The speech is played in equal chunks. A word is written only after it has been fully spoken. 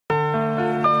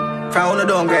From the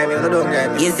don't grab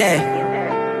me, Is there?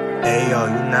 Hey yo,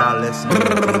 you now listening to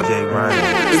DJ Ryan.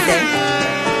 Is there?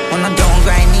 On the don't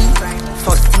grind me.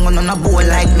 First thing on a bowl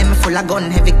like me full of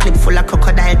gun, heavy clip full of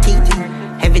crocodile teeth.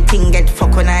 Everything get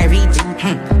fuck when I reach.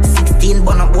 16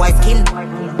 bun up boy skin.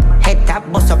 Head tap,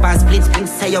 bust up and split.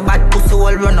 Say your bad pussy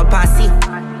all run up and see.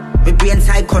 My brain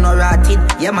side corner rotted.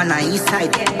 Yeah man, I east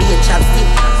side. Be a chapstick.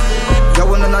 You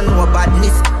wanna know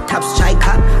badness. Top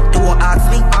striker. Don't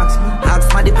ask me. Ask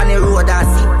my dip on the road I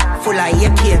see. Full of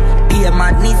AK. Be a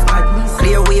madness.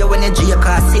 Clear way when you J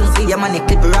car sing. Yeah man, the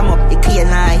clip ram up. The clear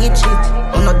now hit shit.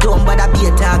 I'm not dumb but I be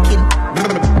a talking.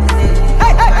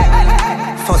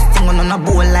 First thing on a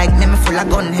bowl like me full of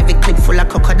gun. Heavy clip full of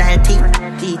crocodile teeth.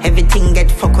 Everything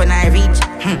get fuck when I reach.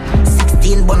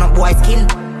 16 bun up boy skin.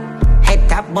 Head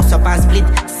tap, bust up and split.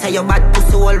 Say your bad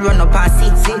pussy all run up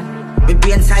and see. My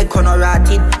brain side corner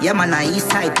rotted. Yeah man, I east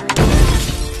side.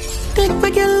 Take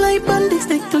back your life and they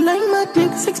stick to like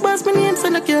magnet. 6 bars my name, so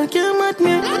I can't mad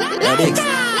me.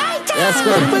 That's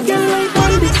good. Take back your life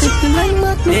and they stick to like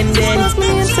magnet. 6 bars my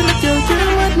name, so I can't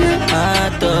mad me.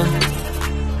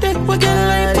 Take back your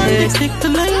life and they stick to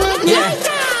like magnet.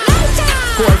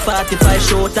 Cold 45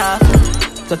 shooter.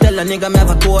 So tell a nigga me have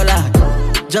a cola.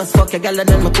 Just fuck your girl and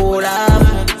then me cool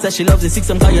off. Say she loves the 6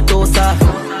 and call you toaster.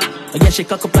 Yeah, she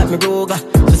cock up like me Roga.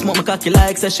 She smoke my cocky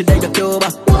like, say she died a Cuba.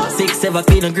 6'7"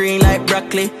 clean and green like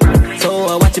broccoli. So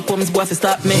I watch it pumps boy fi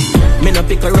stop me. Me no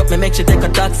pick her up, me make she take a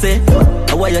taxi.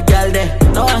 I want your girl there,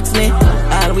 no ask me.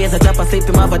 Always a chop and sleep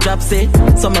him have a dropsy.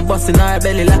 So me bust in her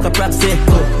belly like a propsy.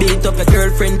 Beat up your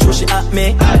girlfriend, true she at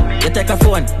me. You take her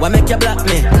phone, why make you block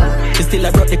me? She still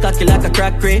a broke the cocky like a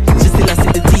crackery. She still a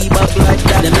sit the T-bop like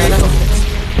that.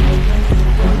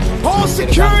 Home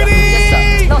security! Yes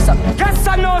sir. No sir. Yes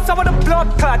I know some of the blood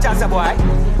clot as a boy.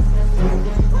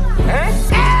 Eh?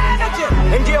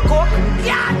 Into your coke?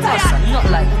 Yeah, No sir, not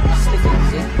like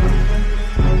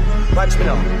watch me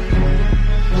now.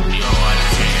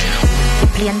 The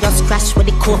plane just crash with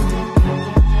the coke.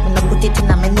 When I put it in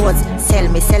my nose, sell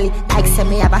it, like say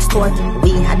me have a store.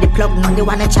 We had the plug, now they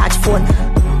wanna charge phone.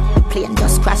 The plane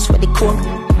just crash with the coke.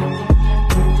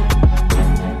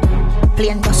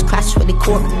 Plane just crash with the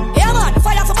coke. Yeah man,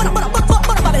 fire some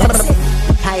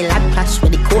Pilot crash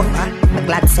with the coke. I'm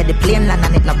glad said the plane land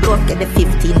and it no broke. Get the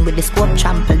 15 with the scope,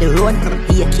 trample the road.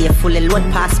 AK fully load,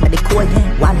 pass me the code.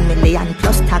 1 million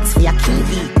plus tax for your key.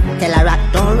 Tell a rat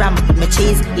don't ramp with me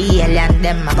cheese. The alien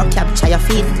them I go capture your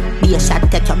feet. Be a shot,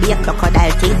 take your be a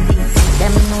crocodile teeth.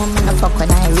 Them know me no fuck when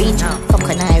I reach. Fuck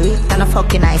when I reach, and no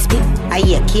fucking I speak. I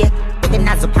hear cake with the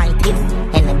nozzle pint tip.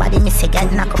 Anybody miss a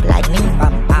get knock up like me.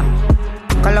 Bam bam.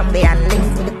 Colombian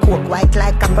link with the coke white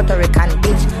like a Puerto Rican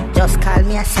bitch. Just call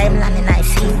me a same land and I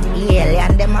see. Yeah,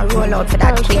 and them a roll out for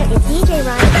that quick. DJ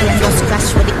Ryan. Plane just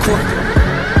crash with the coke.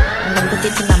 And I put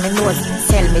it in my nose.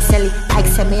 Sell it, like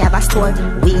say me have a store.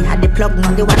 We had the plug,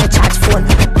 now they wanna charge phone.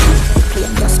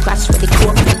 Plane just crash with the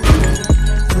coke.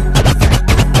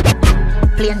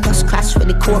 Plane just crash with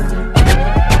the coke.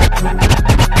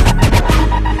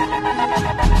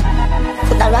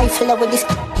 Put a rifle with this.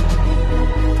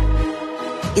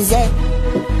 Is there?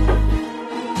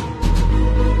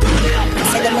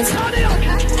 Say them is.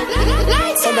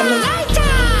 Say them is.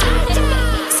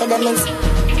 Say them is.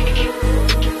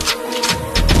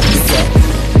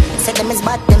 Say them is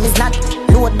bad, them is not.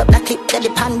 Load up the clip, the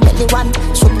pan belly one.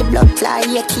 Shoot the blood fly,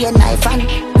 AK knife and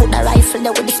put a rifle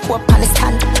there with the scope on the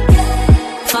stand.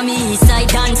 For me, east side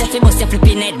dance, if you bust your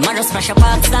flipping head, Maros pressure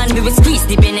park stand. We will squeeze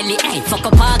the Benelli, hey, fuck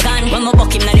up our gun. When we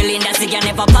buck him na the lane, that's again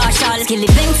never partial. Kill the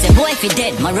bank, say boy if he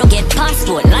dead, Maro get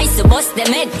passport. Lies to bust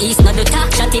them head, east not the talk.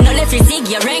 Shot in no left,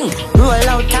 zig your ring. Roll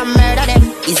out and murder them,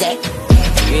 is it?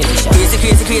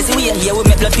 Crazy way, here we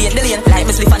make blood paint the lane. Like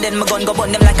me slip and then my gun go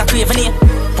burn them like a craven here.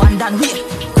 One down way,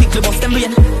 quickly bust them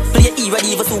brain. Play E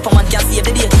ready, even Superman can't save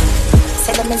the day.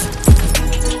 Say them is.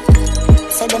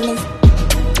 Say them is.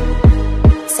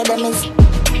 Say them is.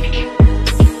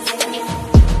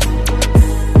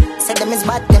 Say them is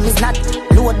bad, them is not.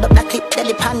 Load up the clip,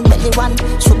 the pan belly one.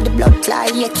 Shoot the blood fly,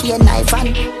 AK knife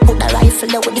and put the rifle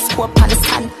there with the scope on the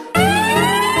stand.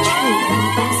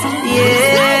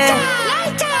 Yeah.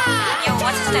 Yo,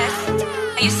 what is this?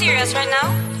 Are you serious right now?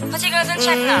 Put your girls in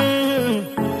check now.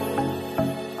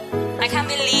 I can't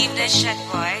believe this shit,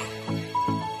 boy.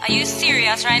 Are you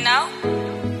serious right now?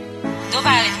 Don't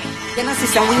violate me. You know,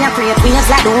 sister, we are create waves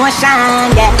like the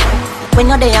ocean, yeah. When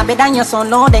you're there, better than your son,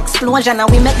 loud explosion, and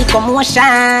we make the commotion,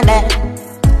 yeah.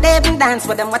 They even dance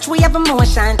with them, watch we have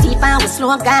emotion, deep and we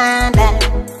slow down, yeah.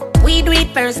 We do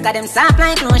it first, got them soft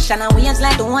like lotion, and waves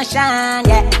like the ocean,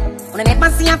 yeah. When I never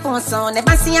see a phone sound,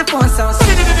 never see a phone sound.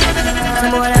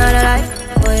 Some boy out of life,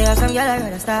 boy have some Girl, I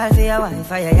run a style for your wife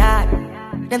for your yard.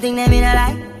 Them think they mean a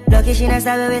lie. Lucky she not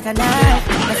stab me with a knife.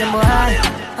 But some boy,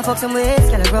 I fuck some ways,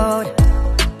 girl, a road.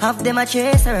 Half them I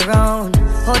chase her around.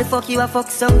 How the fuck you a fuck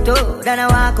some dude? Then I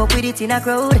walk up with it in a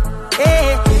crowd.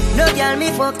 Hey, no girl me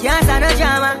fuck, can't stand no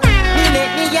drama. Me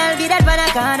make me girl be that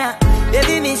banana.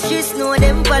 Baby mistress know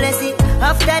them policy.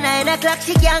 After 9 o'clock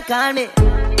she can't call me.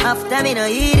 After me no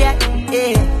idiot,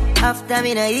 yeah. After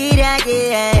me no idiot,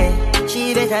 yeah.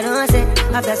 She better know say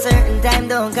after certain time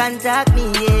don't contact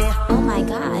me, yeah. Oh my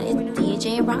God, it's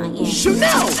DJ Ryan.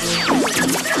 Chanel.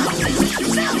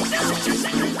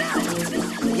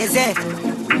 Yes, sir.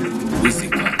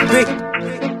 Brick.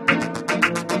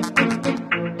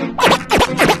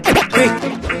 Brick.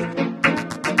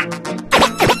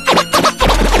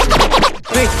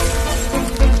 Brick.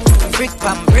 Brick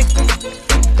pam brick.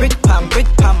 Brick pam brick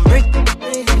pam brick.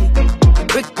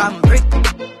 Brick pam brick.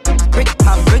 Brick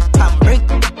pam brick pam brick.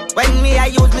 When me I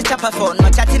use me chopper phone, no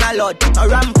chatting a lot. No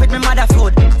ramp with me mother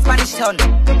food. Spanish town.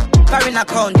 Foreign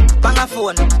account, bang a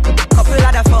phone, couple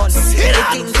other phones.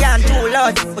 Everything can't too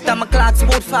loud, but I'm a clock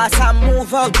smooth fast and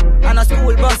move out. On a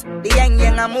school bus, the young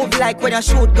I move like when you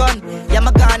shoot gun. Yeah,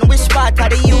 my gun, which part of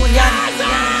the union?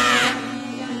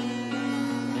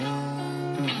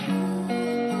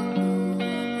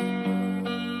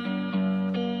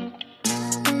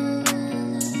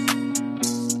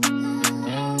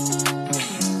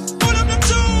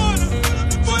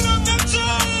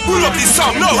 Pull up this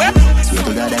song, no, eh? Swear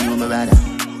to God I know me rather.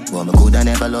 But me coulda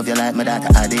never love you like my daughter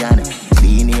Adriana.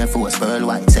 Clean Air Force, pearl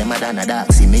white, say Madonna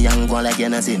dark. See me young one like you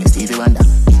know see me Stevie Wonder.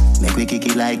 Make we kick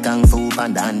it like Kung Fu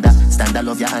Panda under. Stand I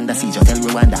love your under, see you tell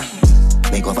Rwanda.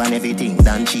 Make up on everything,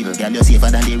 done chill. Girl you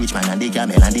safer than the rich man and the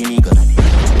camel and the nigga.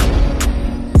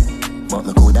 But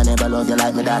me coulda never love you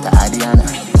like my daughter Adriana.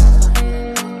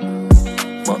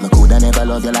 But me coulda never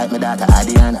love you like my daughter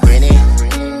Adriana. Renee.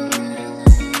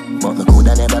 But me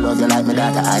coulda never love you like my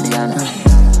daughter Adriana.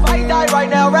 I die right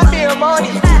now, rap me your money.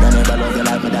 But me coulda never love you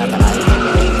like my daughter Adriana.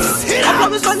 I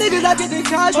promise my niggas I get the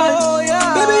cash right. Oh,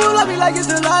 yeah. Baby, you love me like it's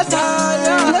the last time.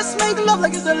 Yeah. Let's make love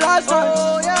like it's the last time.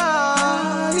 Oh,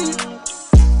 yeah.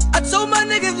 I told my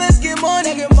niggas let's get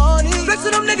money. Flex to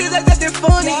them niggas like that they're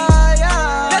funny.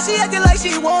 Now she acting like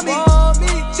she want me.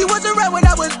 She wasn't right when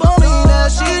I was bumming. Now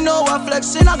she know I'm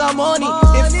flexing, I got money.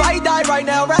 If I die right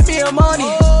now, rap me your money.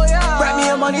 Rap me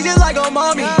your money just like a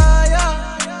mommy.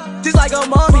 Just like a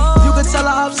mommy. You can tell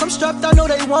her I'm strapped, I know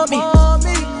they want me.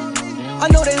 I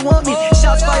know they want me.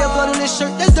 Shots fire, blood on this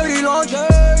shirt, that's dirty laundry.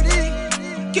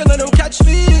 Can't let them catch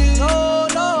me. No,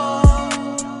 no.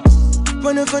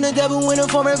 Running from the devil, winning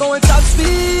for me, going top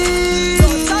speed.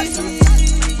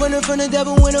 Running from the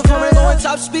devil, winning for me, going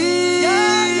top speed.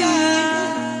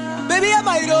 Baby, I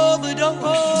might overdose.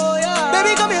 Oh, yeah.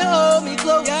 Baby, come here, hold me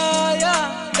close.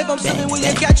 If I'm slipping, will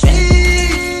you catch me?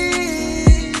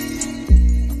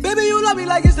 Baby, you love me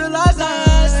like it's the last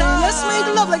time. Let's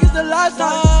make love like it's the last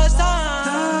time.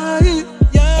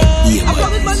 I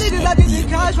promise my niggas I get the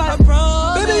cash right.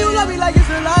 Baby, you love me like it's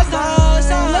the last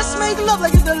time. Let's make love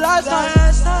like it's the last time.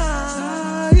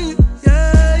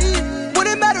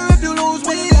 Wouldn't matter if you lose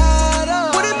me.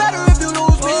 Wouldn't matter if you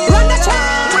lose me.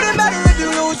 Wouldn't matter if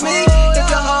you lose me. If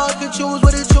your heart could choose,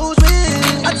 would it choose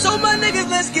me? I told my niggas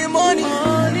let's get money.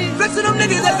 Flex to them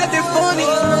niggas like that they're funny.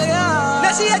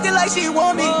 Now she acting like she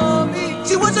want me.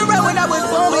 She wasn't right when I was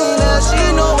bumming. Now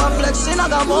she know I'm flexing, I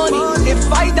got money.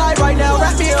 If I die right now,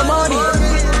 rap me your money.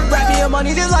 Rap me your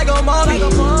money just like a mommy.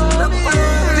 Just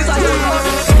like a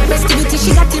mommy. Festivity,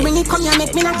 she got it, bring it, come here,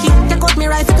 make me knock it. Take out me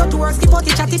rifle, go to work, skip out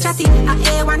the chatty chatty. A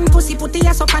A1 pussy, put the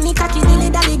ass up on the cocky. Dilly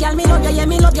dally, girl, me love you, yeah,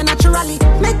 me love you naturally.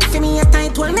 Make for me a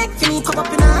tight will make for me, cup up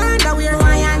in a underwear,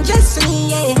 wine, just for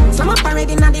me, yeah. Slam up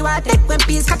already, now the water, take one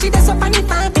piece, catch it, that's up on the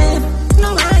pipe,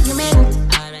 no argument.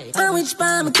 On which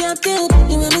part me can't take.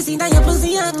 You will me see that your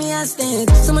pussy on me a stake.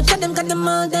 So much of them got them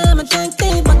all damn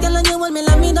attractive. But girl, you hold me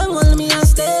like me, don't hold me a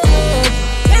stake.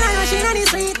 Girl, I know she on the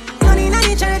street, money in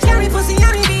the church, carry pussy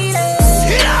on me beat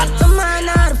it. Come on,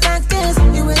 now the fact is,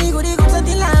 you will go the goods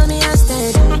until I me a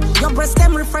stake. Your breast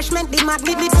them refreshment, the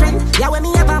magnetic strength. Yeah, when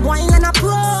me have a boy and a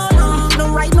pro.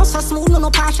 No right, no so smooth, no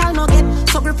partial, no get.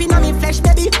 So gripping on me flesh,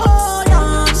 baby, hold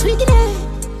on. Sweet it.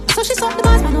 So she swap the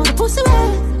bars, but know the pussy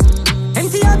way.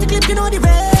 Empty out the clip, you know the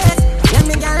rest. Yeah,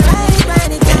 me got right, it,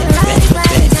 right.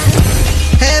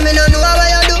 Hey, me no know what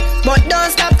you do, but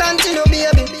don't stop, continue,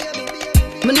 baby.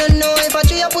 Me no know if I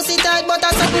treat your pussy tight, but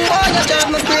I something boy, you drive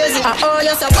me crazy. Oh,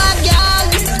 you're so bad, girl.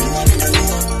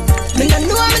 Me no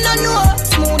know,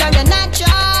 smooth and you're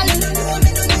natural.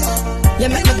 You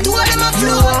make me do them a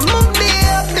flow. You are my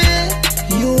baby,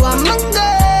 you are my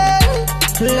girl.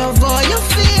 Love all your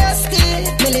face,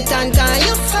 militant, can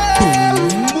you feel?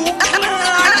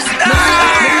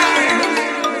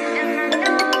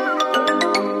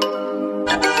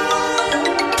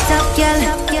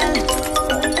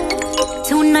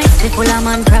 full of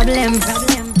man problem.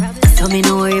 So me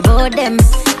no worry about them.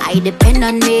 I depend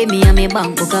on me and me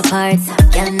bank book apart.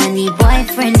 Girl no need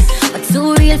boyfriend, but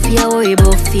too real for you worry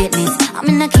about fakeness. I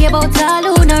mean not care about all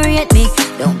who no rate me.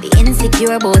 Don't be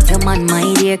insecure about your man, my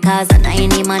dear, cause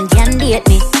any man can date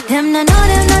me. Them no know,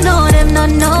 them no know, them no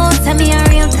know. Tell me a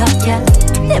real top girl.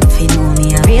 Them fi know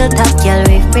me a real top girl,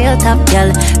 real top girl,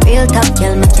 real top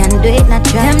girl. Me can do it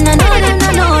natural. Them no know, them no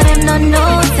know, them no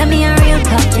know. Tell me a real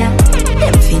top girl.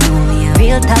 Them fi know me a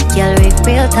real top girl,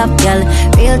 real top girl,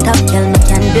 real top girl. Me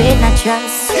can do it natural.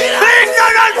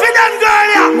 Ignorant for them girl,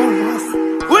 yeah.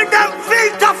 With them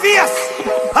filter face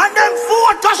and them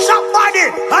Photoshop body,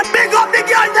 and big up the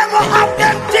girl, them will have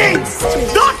them things.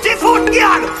 Dirty foot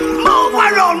girl, move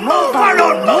around, move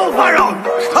around, move around.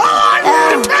 All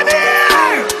them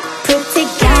here. Pretty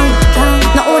girl,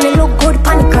 not only look good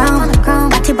on the ground.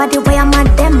 Got your body where I'm at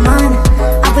them man.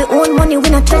 Have we own money we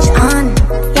not touch on.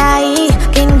 Yeah,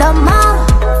 kingdom of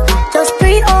just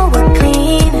breathe over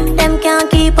clean. Them can't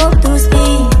keep up to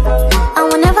speed. I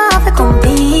will never have to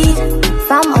compete.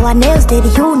 From our nails did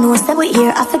you know, say we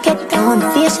here I forget down.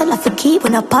 Facial I forget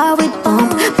when I par with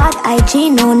bump. Bad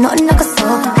IG no nothing like a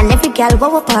song. And every girl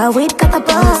what we par with got a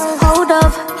buzz. Hold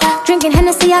up, drinking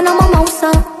Hennessy and I'm a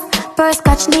mimosa. Purse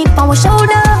catch knee on my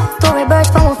shoulder. Tory birds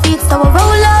from my feet so I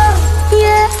roll up.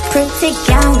 Yeah, pretty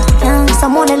girl,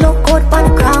 someone that look good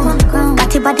on the ground.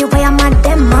 Got your body where I'm at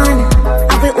them man.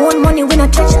 Have we own money we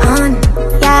not touch on.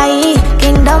 Yeah,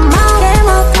 kingdom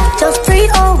up, just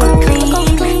breathe over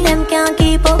clean. Them can't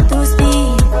keep up to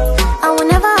speed. I will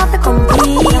never have to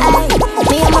compete.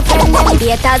 Me and my friend them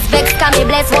haters vex, can me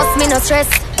bless, what's me no stress.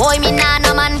 Boy me nah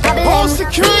no man problem.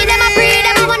 Me them a pray,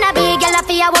 them a wanna be. Girl I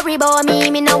feel worry about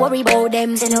me no worry about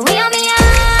them. Say no way on me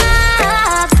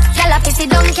up. Girl I feel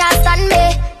sit down can't stand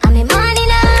me. And me money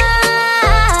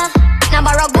enough. Now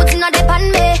borrow goods no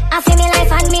depend me. I feel me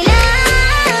life and me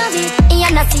love it. You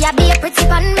know see I be a pretty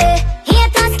pan me.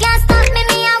 Haters can't stop me.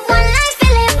 Me have one life to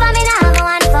live, but me nah go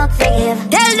and fuck forgive.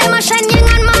 Tell them I shine young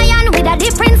on my hand with a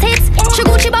different hits. She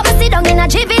Gucci but me sit down in a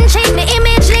jivin shit. Me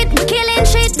image lit, me killing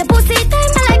shit. The pussy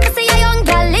time I like to see a young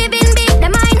girl living big. The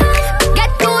mind get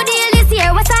 2 deal this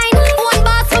year what sign. Own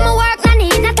boss for my work, no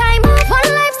need no time. One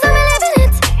life so me living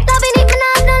it. Loving it, me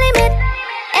not have no limit.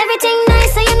 Everything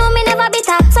nice so you know me never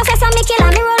bitter. Success on me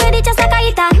killer, me roll with it just like a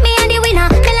hitter. Me and the winner,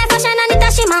 me life a shine and it a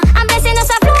shimmer. I'm blessing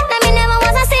us a flow, that me never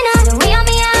was a sinner. So we on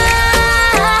me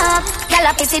up. Girl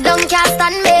a pissy don't can't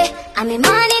stand me. And me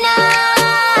money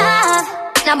enough.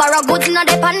 Now borrow goods no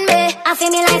depend me. I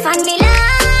feel me life and me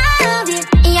love it.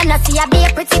 You know see I be a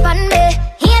pretty pan me.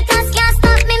 Haters can't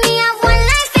stop me. Me have one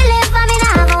life to live, but me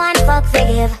not have one fuck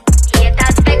forgive.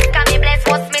 Haters vex, can me bless,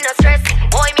 what's me no stress.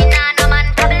 Boy me nah no man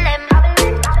problem.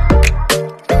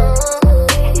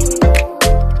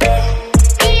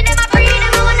 Me them a pray,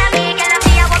 them a wanna be. Girl I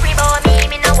feel worry about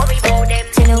me no worry about them.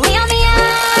 Till the way on me up.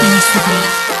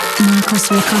 Marcus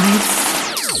Records.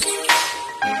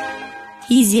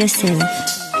 Ease yourself.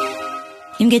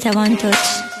 You get a one touch.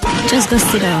 Just go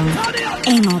sit down.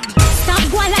 Aim up. Stop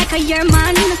going like a year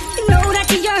man. You know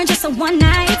that you're just a one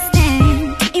night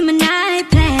stand. In my night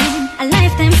plan, a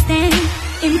lifetime stand.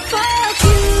 Him fuck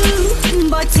you,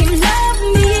 but him love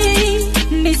me.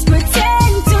 Miss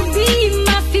pretend to be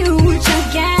my future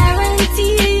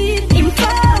guaranteed. Him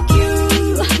fuck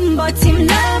you, but him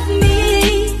love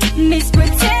me. Miss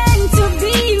pretend to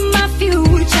be my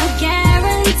future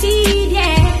guaranteed.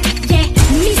 Yeah.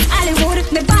 Miss Hollywood,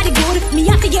 my body good. Me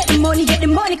have to get the money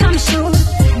come sure.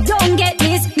 Don't get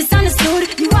this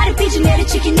misunderstood. You are the pigeon headed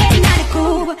chicken headed not a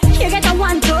cool. Here get the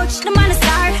one touch, the man a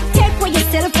star. Take what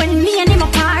yourself when me and him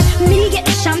apart. Me get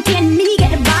the champagne, me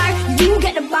get the bar. You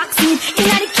get the boxing in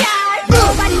the car.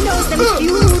 Nobody knows the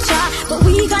future, but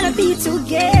we gonna be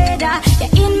together.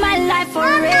 You're in my life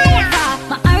forever.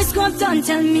 My eyes gone done,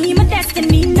 tell me my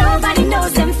destiny. Nobody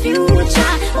knows them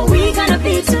future, but we gonna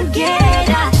be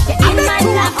together. You're in my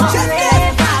life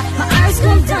forever. My eyes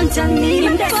gone done, tell me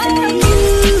my destiny.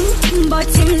 But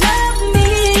him love me,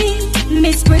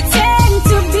 miss pretend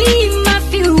to be my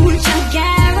future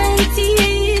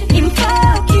guaranteed. Him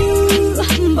fuck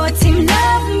you, but him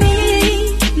love me,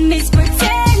 miss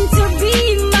pretend to be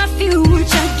my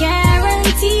future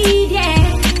guaranteed.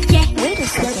 Yeah. Wait a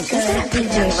second, is that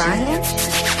DJ Ryan?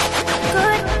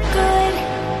 Good.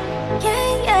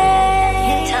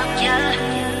 Yeah. Top girl.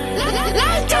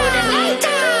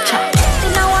 Lighter. You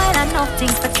know I got enough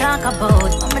things to talk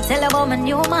about. I'ma tell you about my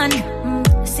new man.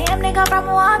 Same nigga from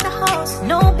Waterhouse.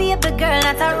 No baby girl,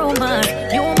 that's a rumor.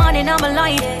 New man in my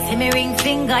life. See me ring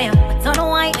finger, yeah, but don't know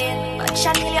why. But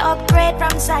Chanel, you upgrade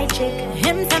from side chick.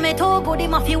 Him tell me too good,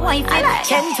 him off your wife. I like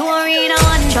Ken Torino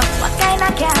one truck. What kind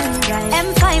of car you drive?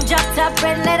 M5 drop top,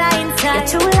 red leather inside.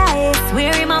 You're too light.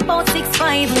 Swear him about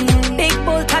 6'5". Big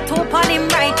bull tattoo on him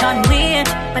right on way.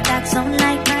 But that sound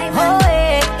like my man. Oh,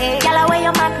 hey. Girl, where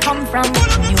your man come from?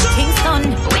 New Kingston.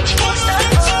 Which Kingston?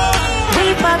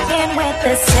 We fucking with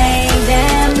the same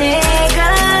damn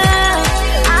nigga.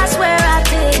 I swear I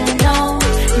didn't know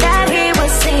that he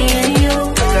was seeing you.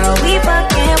 Girl, we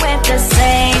fucking with the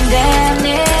same damn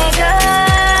nigga.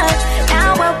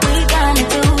 Now what we gonna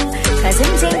do? Cause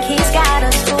him think he's got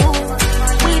us fooled.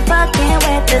 We fucking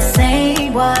with the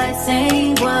same boy,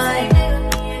 same boy.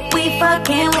 We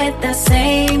fucking with the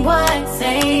same boy,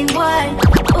 same boy.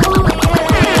 Ooh,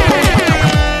 yeah.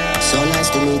 So nice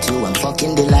to meet you, I'm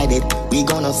fucking delighted. We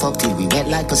gonna fuck till we wet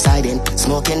like Poseidon.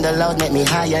 Smoking the loud make me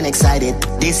high and excited.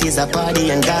 This is a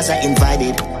party and guys are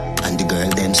invited. And the girl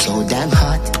them so damn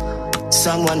hot.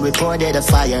 Someone reported a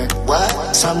fire.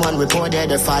 What? Someone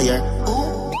reported a fire.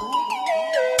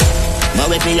 But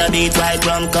with me a beat white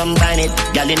rum combine it.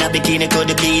 Girl in a bikini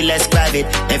could be less private.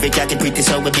 Every jacket pretty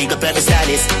so we big up every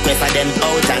stylist. Prefer them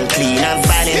out and clean and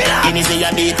violent. Give me say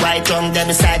a beat white rum them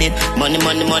beside it. Money,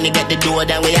 money, money get the door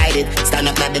then we hide it. Stand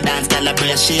up at the dance, girl a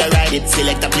brace she a ride it.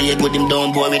 Select a play good him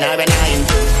down boring or benign.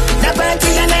 The party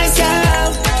a nice yo.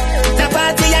 The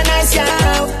party a nice yo.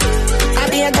 I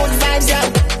be a good vibes yo.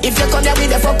 If you come here with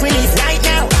the fuck release right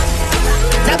now.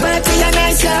 The party a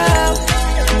nice yo.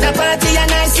 The party a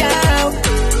nice yo.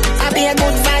 I be a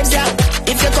good vibes yo.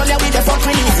 If you come here with the fuck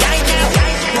release right now.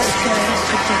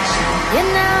 You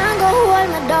know go hold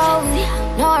me down.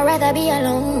 No, I'd rather be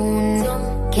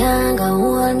alone. Can't go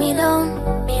hold me down.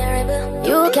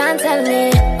 You can't tell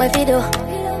me what you do,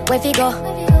 where you go,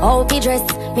 how you dress.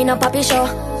 Me no papi show.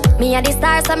 Me a the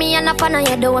star, so me a no fan of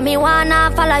you. Do me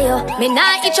wanna follow you. Me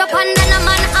nah itch up and then a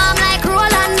man arm like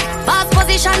Roland. Boss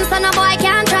position, so no boy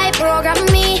can't try program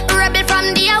me. Rebel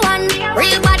from day one.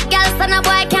 Real bad girl, so no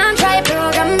boy can't try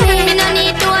program me. Me no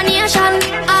need donation.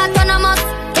 Autonomous,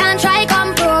 can't try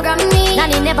come program me.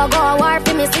 Nanny never go a war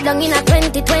for me. Sit down in a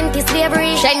 2020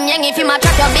 slavery. Shenyang if you ma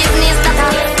track your business, that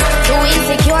too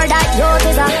insecure that youth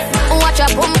is a. Watch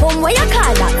your boom boom, where you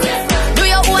call that? Do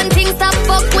your own thing, stop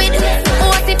fuck with.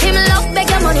 What if him love, beg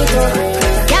your money too?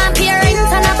 Can't pay rent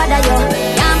and a bother you.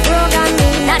 Can't program me.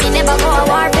 Nanny never go a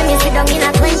war for me. Sit down in a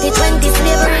 2020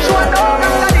 slavery. She want all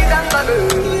the big long body.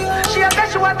 She said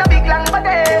she want a big long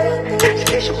body. She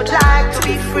said she would like to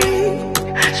be free.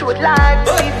 She would like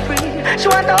to be free. She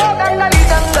want a whole gang of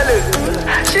little body.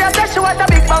 She said she want a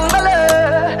big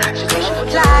bungalow. She said she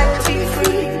would like to be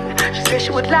free. She said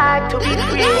she would like to be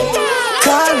free.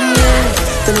 Call me, yeah.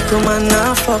 The little man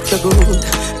now fuck you good.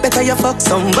 Better you fuck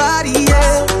somebody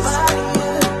else.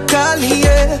 Call me,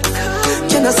 yeah.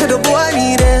 Can I say the boy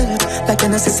need it? Like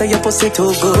can I say your pussy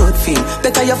too good feel?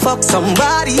 Better you fuck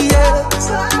somebody else.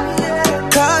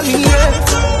 Call me, yeah.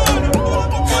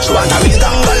 She want a big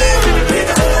long body.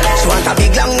 She want a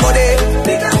big long body.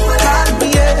 Call me,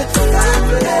 yeah.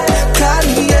 Call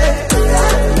me, yeah.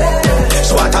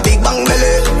 She want a big bang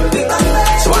belly.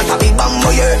 She want a big bang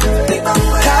boy.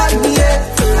 Call me, yeah.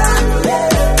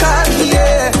 Call me,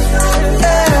 yeah.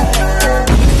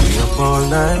 We up all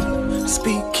night,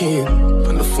 speaking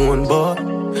on the phone, boy,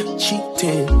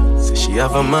 cheating. Say she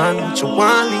have a man, but you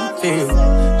want leave him.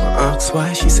 I ask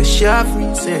why, she say she have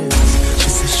reasons. She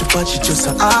say she but she just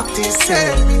a artist.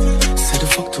 Say the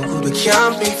fuck too good, we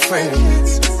can't be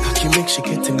friends. How can you make she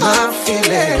get in my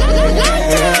feelings?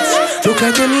 Look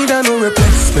like you need a no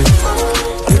replacement.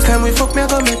 Next time we fuck, me I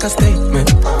gonna make a statement.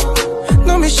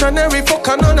 No missionary fuck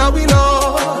and none of we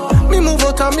know. Me move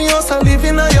out of me house and live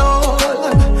in a yard.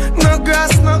 No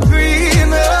grass, no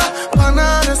green, on the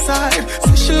other side.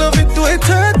 Say she love it to it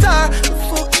hurt her. The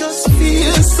fuck just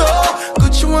feels so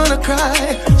good, she wanna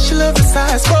cry. She love the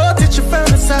size, but it she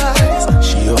fantasize.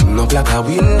 She open up like a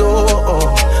window,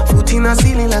 foot in a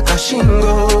ceiling like a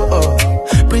shingle.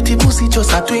 Pretty pussy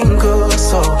just a twinkle,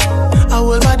 so her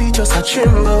whole body just a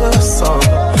tremble, so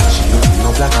she open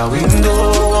up like a window.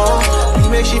 We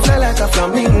make she fly like a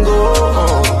flamingo.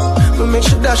 We make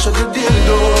sure dash out the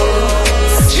dildo.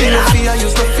 She no fear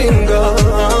use the finger.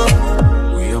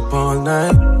 We up all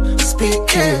night,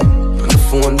 speaking on the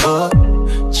phone, but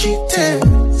cheating.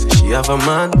 Say she have a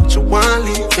man, but you want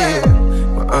leave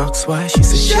him. I ask why, she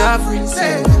say she have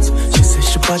reasons. She say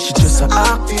she but she just a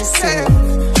artist. Say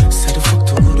the fuck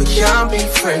too good, we can't be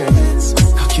friends.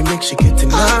 How can you make she get in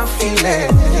my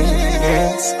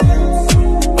feelings?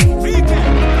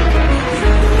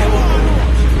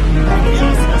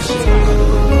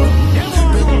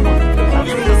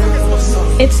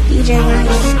 It's DJ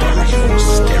Ryan.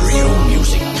 Stereo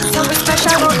music. Something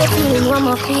special about the feeling one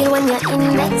more feel when you're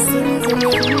indexing to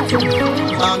me.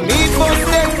 I meet first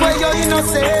date where you're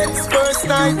innocent. First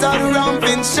night at the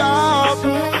ramping shop.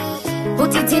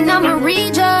 Put it in my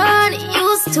region.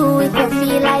 Used to it, you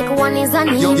feel like one is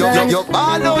uneven. You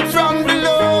ball out from the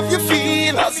love you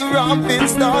feel as the ramping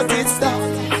started stop,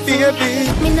 baby.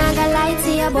 Me not gonna lie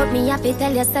to you, but me happy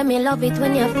tell you, say me love it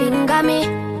when you finger me.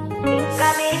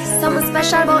 Something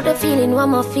special about the feeling one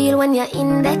more feel when you're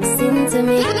indexing to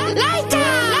me. Put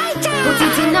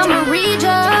it in my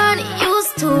region.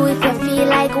 Used to it, you feel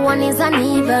like one is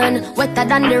uneven. Wetter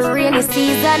than the rainy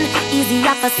season. Easy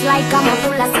up a slide, come on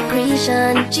full of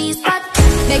secretion. Cheese pot,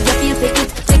 make you feel for it.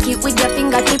 Take it with your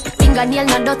fingertip. Fingernail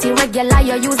not dirty, regular,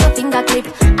 you use your finger clip.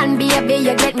 And baby,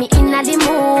 you get me in the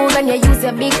mood. When you use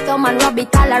your big thumb and rub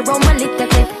it all around my little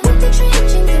clip. Put the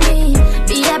trench into me.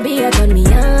 Baby, you turn me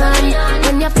on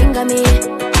when you finger me.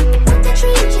 Put the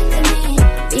trench into me.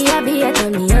 Baby, you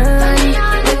turn me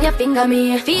on when you finger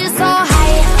me. Feel so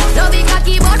high. Love it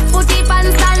cocky but put it on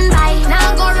standby.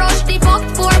 Now go rush the fuck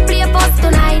for play post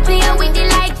tonight. Play with it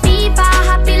like FIFA.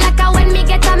 Happy like a when me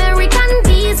get American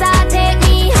visa. Take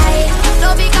me high.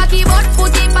 Love it cocky but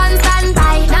put it on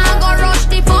standby. Now go rush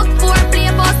the fuck for play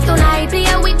post tonight.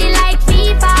 Play with it like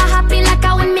FIFA. Happy like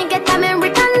a when me get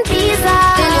American visa.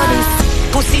 Tell you this.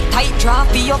 Pussy tight drop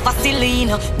for your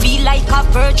Vaseline. Feel like a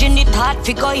virgin, it hard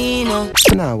for going.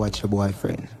 Now watch your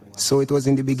boyfriend. So it was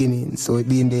in the beginning, so it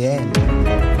be in the end.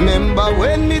 Remember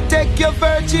when me take your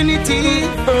virginity?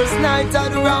 First night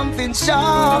at the ramping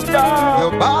shop.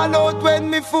 You ball out when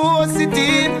me force it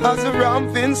in. As the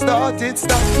ramping started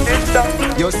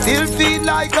stop. You still feel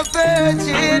like a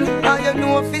virgin. And you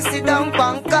know if you sit down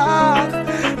Bangkok.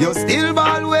 You still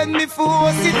ball when me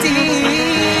force it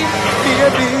in.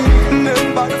 Baby,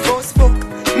 remember the first fuck.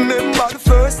 Remember the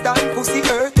first time pussy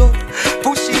hurt up.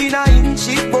 Push in a inch,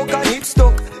 it broke and it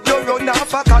stuck. You run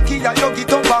off a cocky and you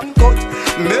get up and cut.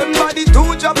 Remember the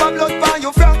 2 drop of blood from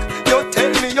your frack. You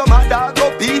tell me your mother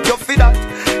go beat you for that.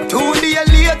 2 days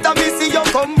later me see you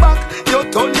come back. You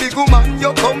turn big woman,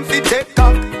 you come fi take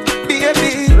up.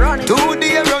 Baby, 2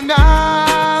 days run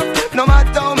off. No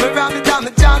matter how me ram it and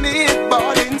me jam it,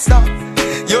 balling stop.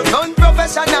 You done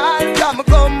professional, come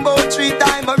combo 3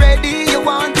 times already. You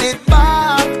want it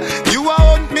back. You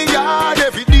want me yard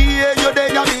every day. You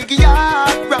there a big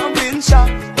yard, ramping shop.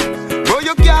 But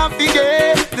you can't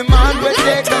forget the man will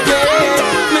take away.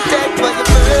 Me take for your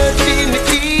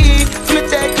virginity. Me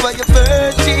take for your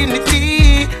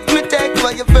virginity. Me take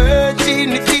for your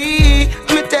virginity.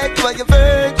 Me take for your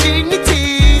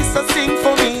virginity. So sing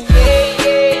for me.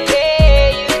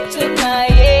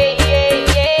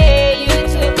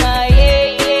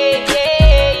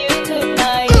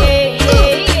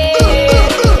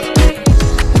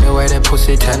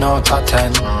 Out of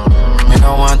 10. Me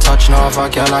no want touch no other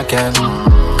girl again.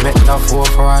 Make love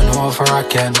over and over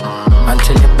again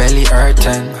until your belly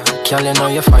hurting. Girl, you know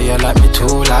you fire like me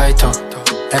too light up.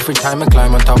 Every time I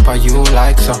climb on top of you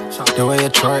like so. The way you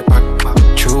throw it back,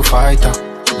 true fighter.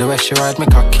 The way she ride me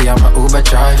cocky, I'm a Uber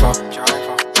driver.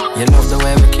 You love the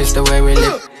way we kiss, the way we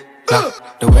lip.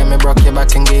 The way me broke your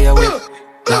back and give you a whip.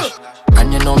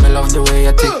 And you know me love the way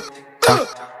you tick tock,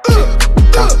 tick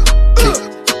tock, tick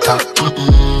tock.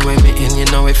 When me in, you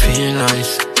know it feel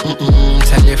nice.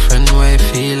 Tell your friend what it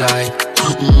feel like.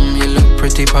 You look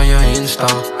pretty on your Insta.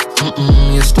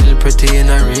 You still pretty in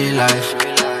a real life.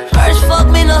 First fuck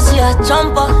me no see a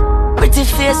jumper. Pretty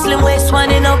face, slim waist,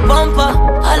 one in a bumper.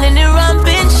 All in the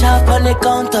ramping shop on the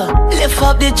counter. Lift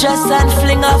up the dress and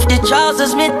fling off the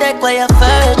trousers. Me take away your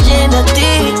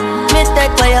virginity. Me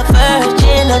take away your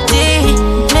virginity.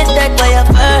 Me take away your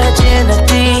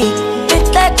virginity. Me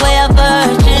take away your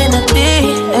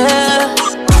virginity. Yeah.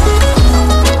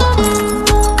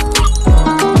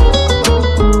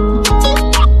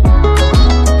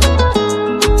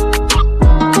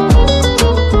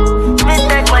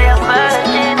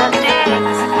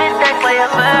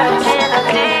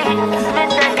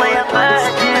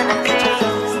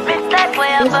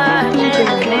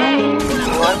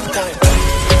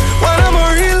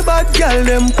 Girl,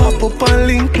 them pop up and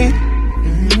link me.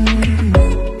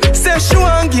 Say she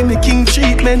want give me king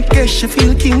treatment, guess she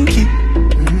feel kinky.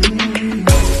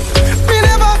 Me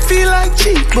never feel like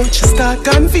cheap, but she start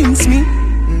convince me.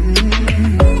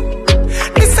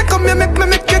 Me say come here,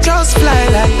 make you just fly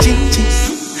like Gigi.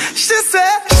 She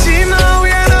say she know we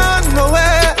ain't on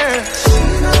nowhere.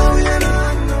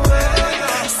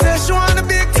 Say she want a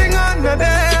big thing on the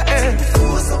bed.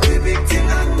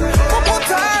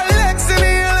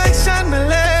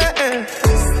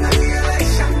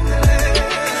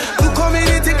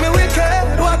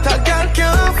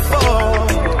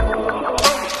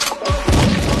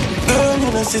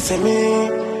 pussy say me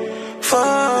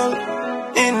fall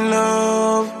in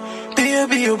love.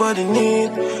 Baby, your body need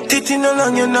titty no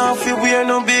long, you not feel wear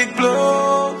no big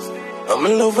gloves. I'm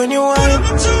in love when you whine.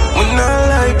 When I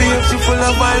lie, babes, you full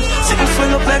of vibes. Sitting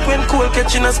full up like when cold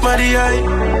catching a smarty eye.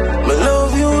 My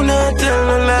love you, not tell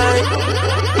no lie.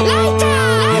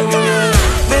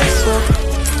 Best up,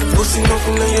 pussy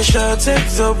nothing on your short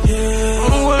sex up.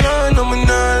 Well, I know me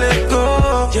not let go.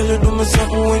 Girl, you do me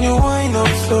something when you wind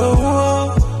up slow.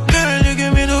 Girl, you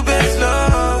give me the best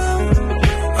love.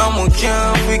 I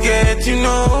can't forget, you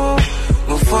know.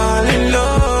 We'll fall in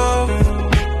love.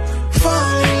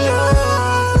 Fall in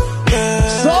love, yeah.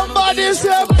 Somebody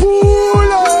say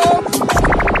pull up.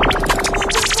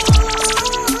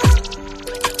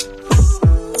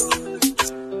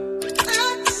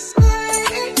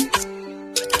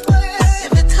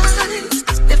 Every time,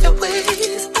 every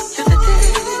ways, every day,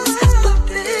 but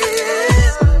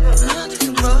this,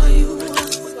 nothing but you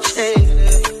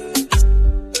change.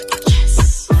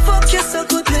 Yes. Fuck you so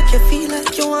good, make you feel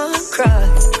like you want to cry.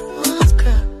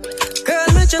 Girl,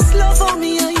 me just love on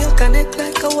me and you connect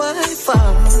like a Wi-Fi.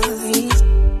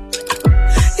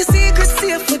 Your secret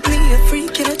safe with me, a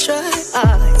freak in a try.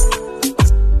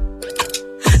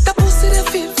 That pussy that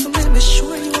feel for me, be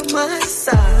sure you on my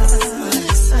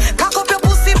side. Cock up your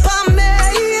pussy pa me,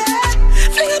 yeah.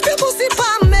 Fling up your pussy pa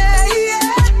me,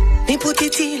 yeah. Me put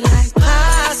it in like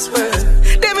password.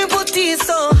 Then me put it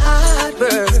so hard,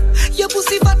 bro. Your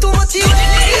pussy for too much, yeah.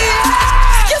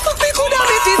 You fuck me good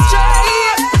and it is dry.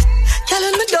 Girl,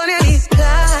 me done you need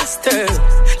plaster.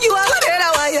 You are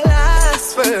better while you last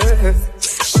for.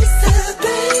 She said,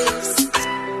 babes,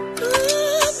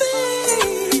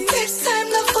 babe, next time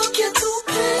the fuck you too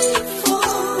painful.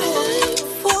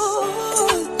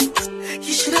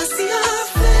 You should have seen her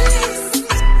face.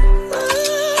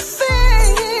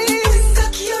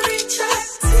 Cocky you reach her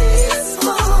tears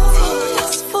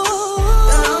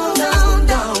down,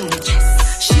 down.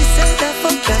 She said that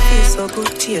fuck that feel so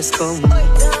good, tears come.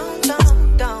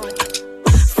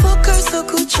 Fuck her so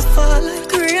good, she fall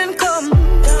like rain come.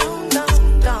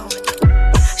 Down.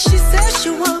 She said she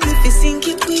want me to sink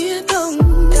it way down.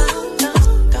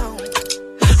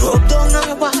 Rub down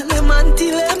her wall, them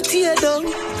until them tear down.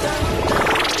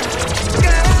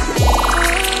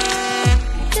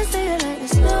 Just say it like a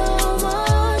slow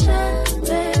motion,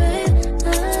 baby.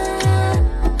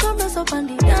 Come press up on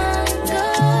the gun,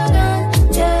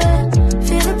 yeah.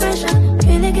 Feel the pressure,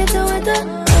 feel it get wetter.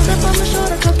 Hands up on my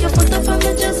shoulder, tuck your foot up on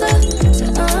the dresser.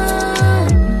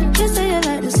 Just say it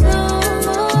like a slow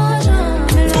motion.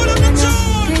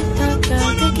 Tick tock, girl,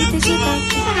 tick it, tick tock.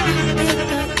 Tick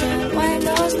tock, girl, wind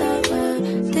don't stop.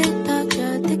 Tick tock,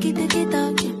 girl, tick it,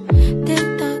 tock. Tick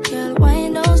tock, girl,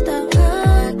 wind don't stop.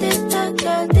 Tick tock,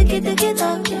 girl, tick it,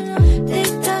 tock.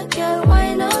 Tick tock, girl,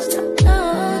 wind don't stop.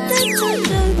 Tick tock,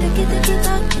 girl, tick it,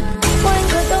 tock. Wind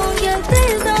go down, girl,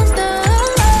 please don't stop.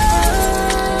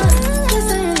 Just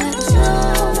say it like a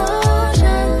slow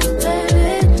motion,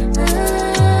 baby.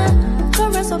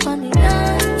 Caress up on the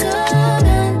gun,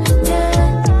 yeah.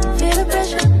 Feel the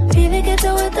pressure, feel it get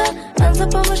wetter. Hands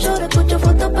up on my shoulder, put your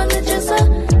foot up on the dresser.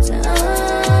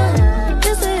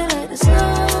 Just say it like the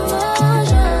slow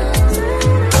motion.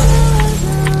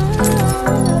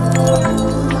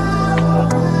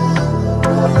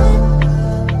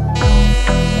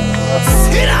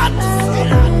 Sit up.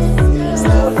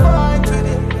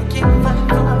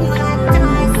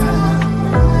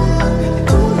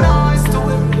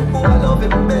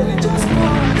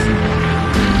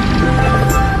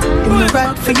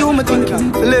 Right for you, me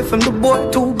thinking. Live from the boy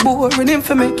too boring, him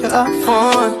for make you have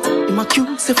fun. In my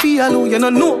cute, say feel you know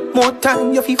more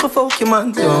time. You feel for fuck your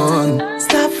man done.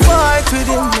 Stop fight with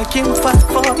him, make him fight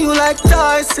for you like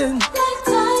Tyson.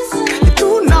 You're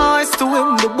too nice to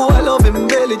him, the boy love him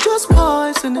barely, just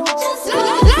poison him.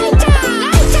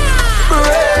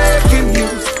 Breaking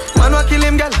news, man wa kill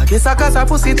him, girl. I guess I cause her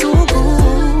pussy too good.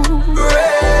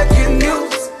 Breaking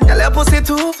news, girl your pussy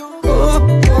too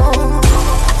good.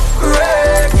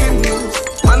 Breaking news,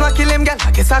 man wa kill him, girl.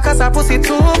 I guess I cause her pussy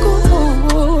too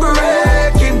good.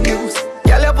 Breaking news,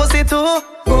 girl your pussy too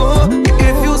good.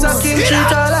 If you's a king,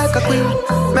 treat her like a queen.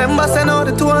 Remember say no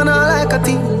the two and her like a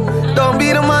team. Don't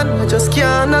be the man, I just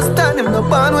can't understand him. The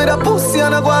band with a pussy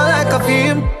and I go on like a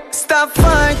film. Stop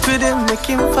fight with him, make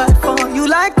him fight for you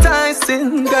like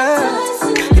Tyson,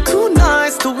 girl. You're too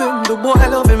nice to him, the boy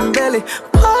love him belly.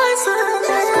 Poison.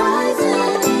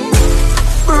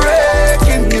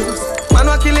 Breaking news, man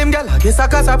wa kill him, girl. I guess I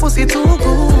cause her pussy too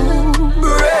good.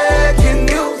 Breaking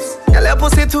news, girl your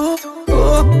pussy too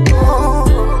good.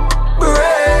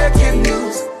 Breaking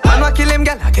news, man wa kill him,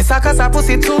 girl. I guess I cause her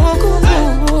pussy too good.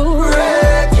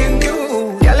 Breaking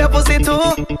news, pussy too.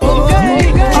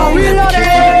 Are we loaded?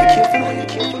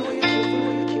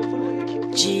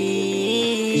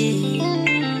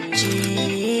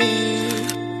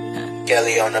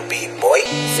 Kelly on the beat, boy.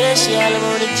 Say she all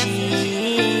about the G.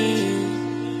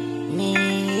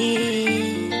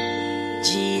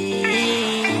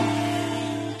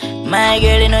 My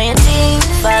girl, you know you think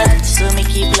fat, so me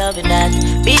keep loving that.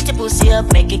 Beat your pussy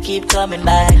up, make it keep coming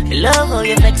back. I love how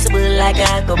you're flexible like a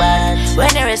acrobat.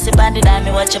 When you rest upon the dime,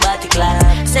 me watch your body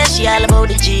clap. Say she all about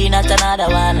the G, not another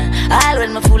one. All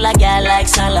when me fool a girl like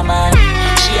Solomon.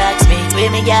 She asks me,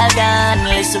 where me girl gone?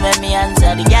 Listen when me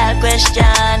answer the girl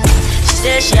question. She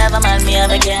says she have a man, me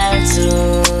have a girl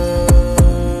too.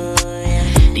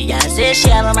 The girl says she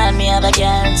have a man, me have a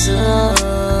girl too.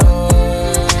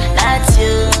 That's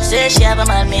you. Say she have a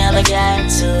man, me have a girl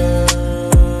too.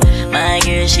 My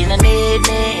girl, she don't need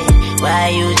me. Why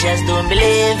you just don't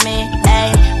believe me?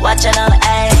 Hey, watch her now,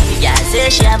 hey. Yeah, say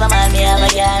she have a man, me have a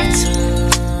girl too.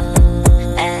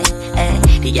 Hey,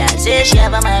 hey. The girl say she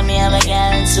have a man, me have a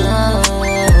girl too.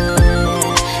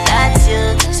 That's you.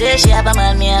 Say she have a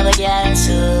man, me have a girl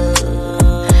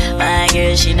too. My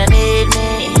girl, she don't need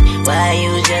me. Why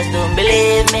you just don't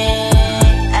believe me?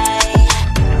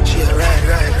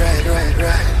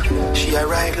 She a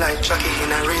ride like jockey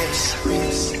in a race.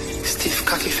 Stiff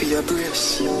cocky for your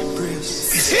brace.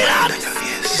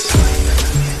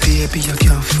 Baby, you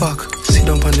can't fuck. Sit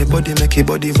down on the body, make your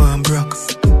body van broke.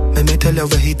 Let me tell you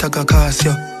where he take a cast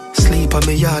you. Sleep on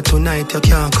me yard tonight, you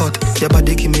can't cut. Your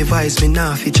body give me vibes, me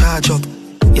nah fi charge up.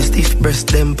 Your stiff breast,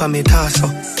 them pa me toss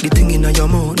up. The thing in your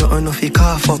mouth, no enough you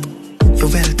cough up. You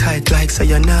well tight like so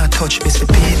you not touch me. Say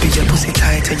baby, your pussy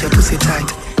tight, yeah, your pussy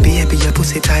tight. Baby, your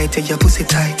pussy tight, yeah, your pussy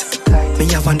tight. Me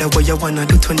I wonder what you wanna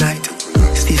do tonight.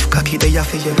 Stiff cocky, they you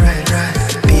feel you right.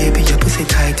 Baby, your pussy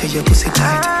tight, yeah, your pussy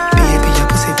tight. Baby, your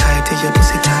pussy tight, yeah, your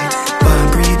pussy tight. Wanna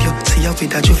breathe you, see you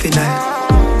with a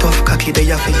juvenile. Tough cocky, they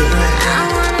you feel you right. I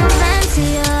wanna fancy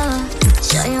you,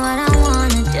 show you what I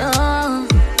wanna do.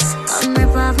 Come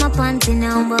rip off my panty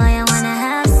now, boy, I wanna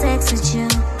have sex with you.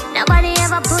 Nobody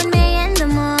ever put me in the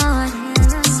mood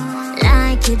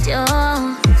like you do.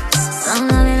 So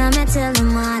love it, I'm till the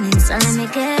morning, so let me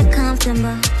get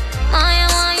comfortable. Oh, you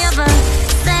want your birth,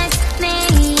 sex me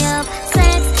up,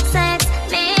 sex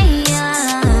me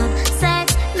up,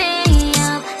 sex me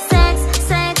up, sex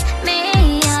me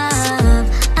up.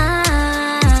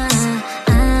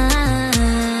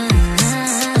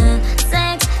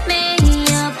 Sex me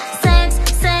up, sex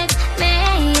me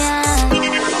up.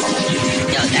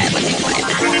 Yo, that was it, boy.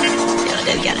 Yo,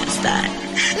 they gotta start.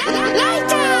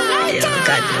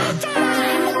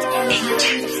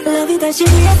 Love it that she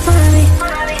wait for me.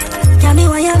 Tell me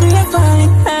why you wait for me.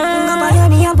 Come on,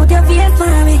 honey, and put your face for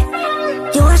me.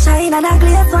 You are shine and a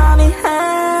glare for me.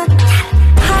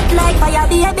 Hot like fire,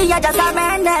 baby, you just a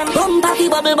burn them. Boom, papi,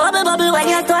 bubble when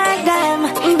you twerk them.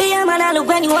 Be a man and look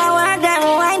when you are work them.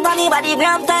 Wine for me, body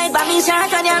grab tight, but me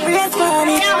short on your brace for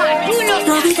me.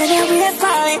 Love it and you wait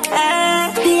for me.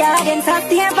 The audience has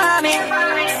stay for me.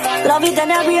 Love it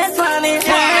and you wait for me.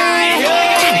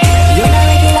 You know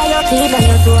regular, you keep on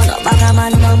your phone. No back a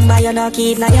man number, you no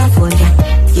keep on your phone.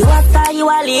 You a star, you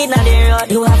a lead on the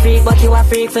road. You a freak, but you a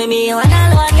freak for me. One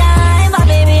and one guy, my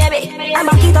baby. I'm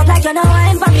back it up like you know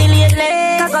I'm for me lately.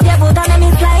 Cock up your foot and let me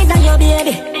slide on your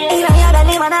baby. Even you don't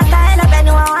live on a style, I bet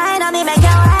you a wine on me, make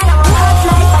you wine. Hot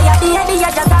like fire, baby, you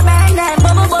just a burn them.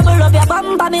 Bubble up your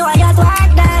bum for me while you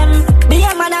twerk them. Be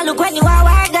a man and look when you a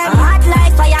work them. Hot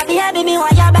like fire, baby, me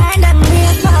while you burn them.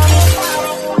 Wait for me.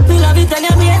 We love it and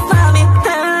you wait for me.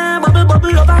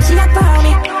 Bubble up and she like for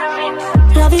me.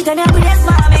 Love it and you wait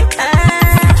for me.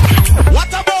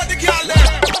 What about the girl there?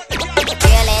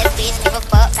 Real ass bitch, give a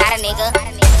fuck, got a nigga.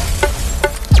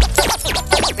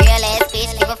 Real ass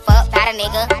bitch, give a fuck, got a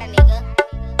nigga.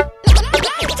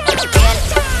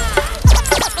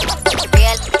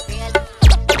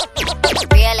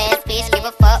 Real ass bitch, give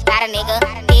a fuck, got a nigga.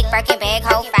 Big Birkin bag,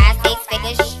 hold 5, 6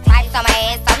 figures. Stripes on my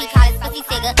ass, so he call his pussy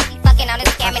figure. Fucking on his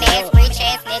scamming ass, rich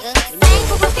ass nigga. Same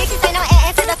group of bitches, ain't no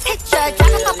ass to the picture.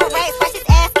 Drop a couple racks, watch his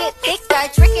ass get thicker.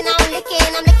 Tricking on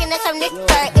licking, I'm licking at your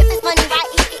knicker. If it's money right,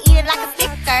 you can eat it like a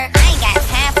sticker. I ain't got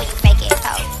time for you fake ass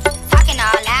hoes. Talking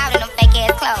all loud in them fake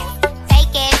ass clothes.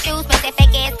 Fake ass shoes, but that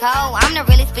fake ass cold. I'm the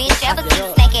realest bitch ever seen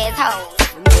snake ass hoes.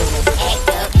 Act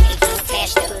up, you can get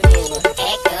smashed up.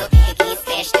 Act up, you can get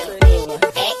smashed up.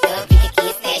 Act up, you can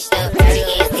get smashed up. Dirty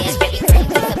ass bitch, baby,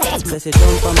 Say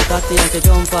jump on my cocky and say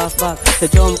jump off back. Say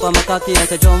jump on my cocky and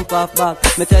say jump off back.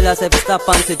 Me tell her say stop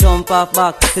and say jump off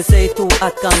back. They say too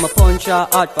hot, come a punch her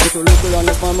hard. From to little on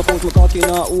the farm, I put my cocky in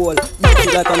a hole. Beat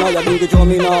it like an oil, bring the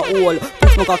drum in a hole.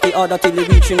 bust my cocky harder till it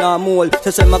reach in a mole.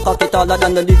 She say my cocky taller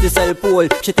than the digital pole.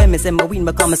 She tell me say my win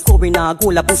become a scoring a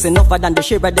goal. A pussy enougher than the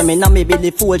share of them in a me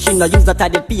belly full. She no use that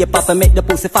tidy paper for make the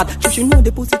pussy fat. She know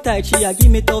the pussy tight, she a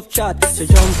give me tough chat. She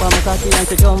jump on my cocky and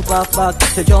she jump off back.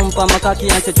 She jump on my cocky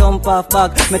and she jump off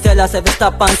back. Me tell her say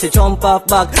stop and she jump off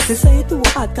back. She say it too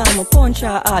hot, come and punch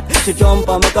her hot. She jump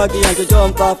on my cocky and she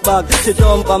jump off back. She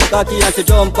jump on my cocky and she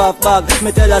jump off back.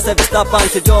 Me tell her say stop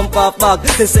and she jump off back.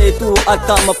 She say it too hot,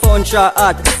 come and punch her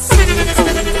hot.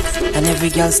 And every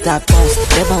girl start bounce.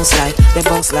 They bounce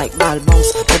like ball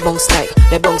bounce. They bounce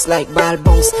like ball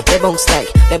bounce. They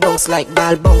bounce like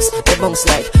ball bounce.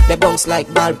 They bounce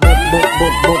like ball boom boom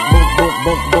boom boom boom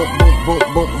boom boom boom boom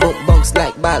boom boom bounce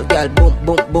like ball girl boom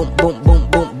boom boom boom boom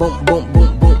boom boom boom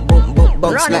boom boom boom boom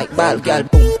bounce like ball girl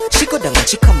boom. She go down and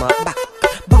she come up back.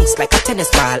 Bounce like a tennis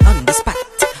ball on the spot.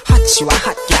 You a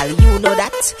hot gal, you know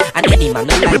that. And any man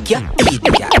don't like you,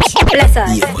 idiot. Bless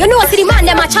us. You know see the man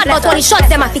them a chat about all the shots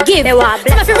them a fi give. Some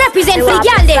a fi represent for the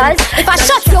gal them. If I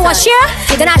shot you a share,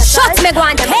 then I shot me go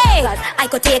and hey. I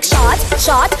could take shot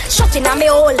in a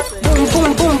me hole. Boom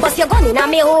boom boom, bust your gun in a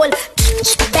me hole.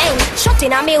 Bang, shot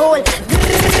in a me hole.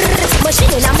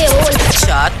 Machine in a me hole.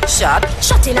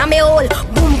 Shot in a me hole.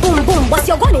 Boom boom boom, bust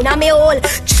your gun in a me hole.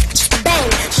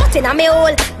 Bang, shot in a me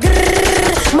hole.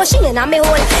 Machine in a me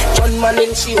hole. Gunman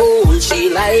in she hole, she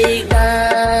like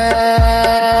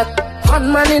that.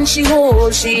 Gunman in she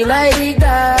hole, she like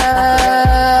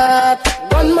that.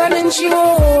 Gunman in she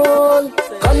hole,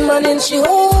 gunman in she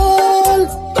hole,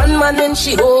 gunman in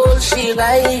she hole, she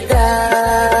like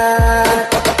that.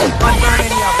 Gunman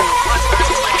in your hole,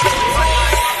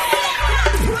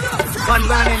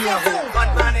 gunman in your hole,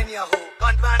 gunman in your hole,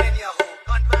 gunman in your hole,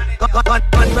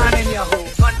 gunman in your hole,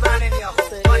 gunman in your hole,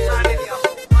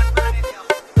 gunman in your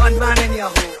hole. Gunman in your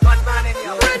hole, gunman in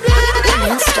your hole.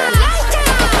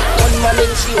 Gunman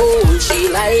in she hole, she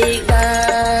like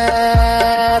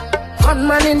that.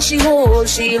 Gunman in she hole,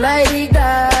 she like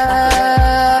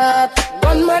that.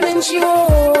 Gunman in she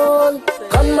hole,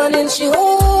 gunman in she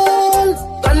hole,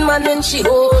 gunman in she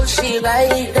hole, she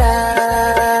like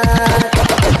that.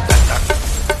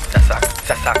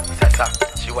 Zessa,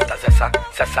 she want a zessa.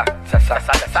 She want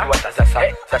a zessa.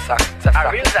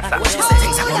 A real zessa. What she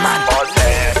saying? More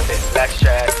zessin', less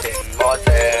stressing. More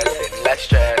zessin', less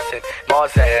stressing. More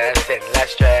zessin', less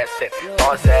stressing.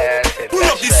 More zessin',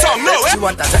 less stressing. She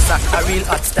want a zessa, a real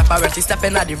hot stepper. When she step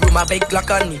in the room, a big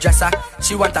Glock on the dresser.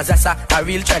 She want a zessa, a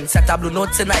real trendsetter. Blue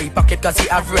notes in her pocket cause he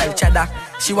have real cheddar.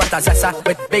 She want a zessa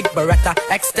with big Beretta,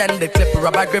 extended clip,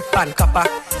 rubber grip and copper.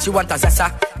 She want a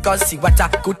zessa cause she wetter,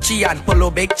 Gucci and polo,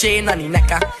 big chain on the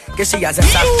necker. Cause she a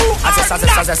zessa,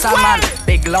 zessa man.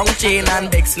 Big long chain and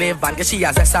big slave van. Cause she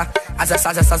a zessa,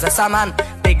 zessa man.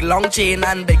 Big long chain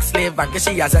and big slave van. Cause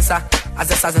she a zessa,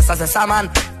 zessa man.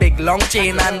 Big long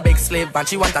chain and big slave van.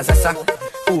 She want a zessa,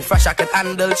 who fresh I can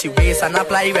handle. She waist and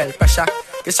apply well pressure.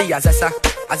 Cause she a zessa,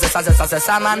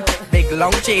 zessa man. Big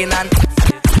long chain and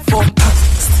boom.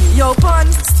 Yo pun,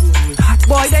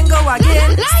 boy then go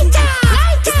again.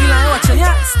 If you like watching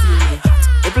ya,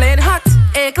 they playing hot,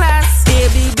 A-class.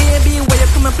 Baby, where you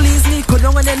come and please me? Go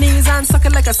down on your knees and suck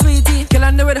it like a sweetie. Girl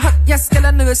I know it hot, yes, girl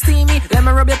I know it steamy. Let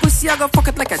me rub your pussy, I go fuck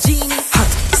it like a genie. Hot,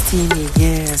 steamy,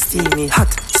 yeah, steamy.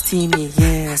 Hot, steamy,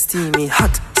 yeah, steamy.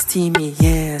 Hot, steamy,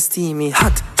 yeah, steamy.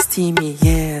 Hot, steamy,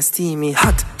 yeah, steamy.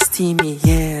 Hot, steamy,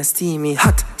 yeah, steamy.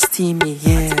 Hot, steamy,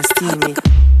 yeah, steamy.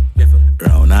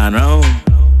 Round and round,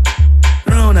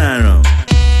 round and round,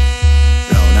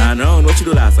 round and round. What you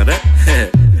do last night?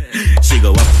 She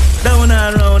go up, down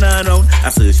and round and round. I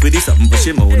search for this something, but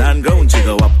she moan and groan. She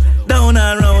go up, down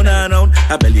and round and round.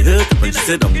 Her belly hurt when she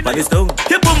sit down by the stone.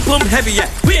 Your pum pum heavy, yeah.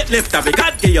 Weight lifter, we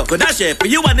can't get you. Gonna share for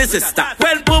you and the sister.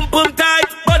 When pum pum tight,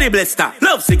 body blister.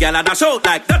 Love cigar and a shout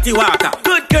like dirty water.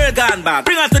 Good girl gone bad,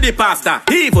 bring her to the pastor.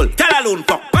 Evil, tell alone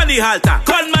fuck, on the halter.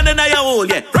 Gunman in your hole,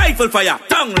 yeah. Rifle fire,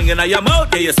 tongue ring in your mouth.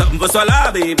 Yeah, you something for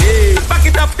swallow, baby. Back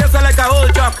it up just like a whole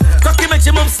truck. Cocky make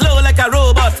she move slow like a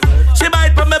robot. She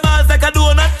bite from my balls like a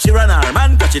donut. She run her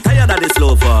man cause she tired of the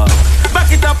slow fuck.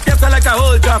 Back it up just like a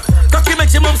whole truck. Cocky make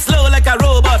she move slow like a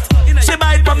robot. She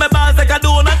bite from my balls like a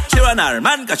donut. She run her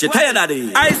man cause she tired of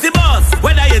the icy boss.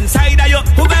 Whether inside of you,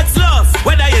 who gets lost?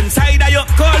 Whether inside of you,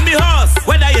 call me horse.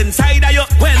 Whether inside of you,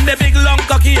 when the big long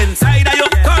cocky inside of you,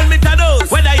 call me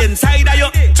Thanos. Whether inside of you,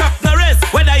 Chuck Norris.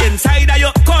 Whether inside of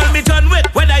you, call me John Wick.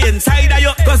 Whether inside of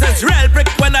you, cause it's real brick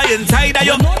when I inside of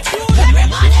you.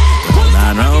 Round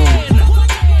and round,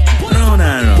 round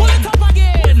and round,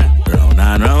 round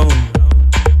and round,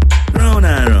 round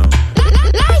and round,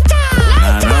 round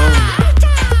and round,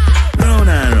 round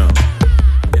and round,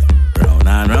 round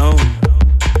and round,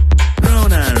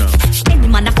 round and round.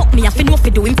 fi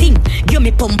do him thing. Give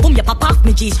me pum pum, ya pop off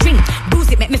me G-string.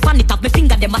 Bruise it, make me fan it off me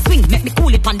finger, them a swing. Make me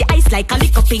cool it on the ice like a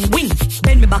lick up penguin.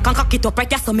 Bend me back and cock it up right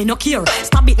there so me no care.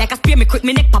 Stab it like a spear, me quick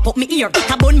me neck pop up me ear. It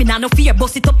a bone me nah no fear,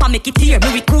 bust it up and make it tear.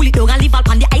 Me we cool it down and leave all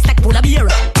on the ice like polar bear.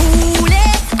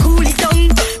 Cool it down,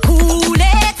 cool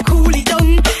it, cool it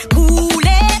down, cool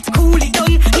it, cool it down.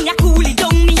 Me a cool it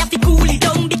down, me a fi cool it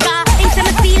down because him say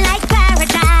me feel like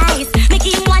paradise. Make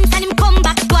him once and him come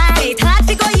back twice. Hard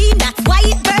to go in, that's why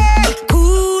it burn.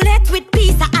 Cool it with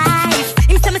piece of ice.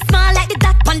 Him say me small like the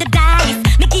dot on the dice.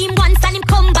 Make him once and him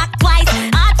come back twice.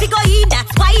 Hard to go in,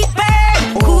 that's why it burn.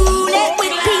 Cool it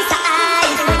with piece of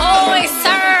ice. Oh,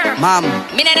 sir. Mom.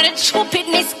 Me need a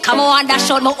stupidness. Come on, that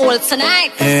showed my old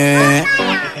tonight.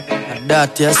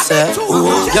 That you say.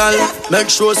 Girl, make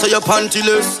sure so you're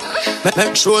pantyless.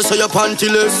 Make sure so you're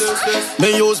pantyless.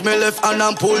 Me use me left hand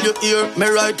and pull your ear. Me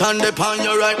right hand upon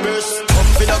your right breast. Come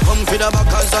for the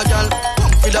back as a girl.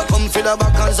 Come for the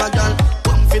back as a girl.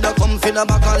 Come for the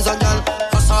back as a girl.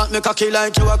 Assault me cocky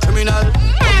like you a criminal.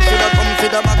 Come for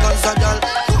the back as a girl.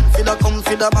 Come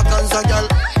for the back as a girl.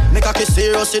 Me cocky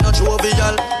serious in a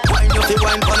jovial. Wine you fi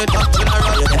wine pon the top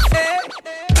general.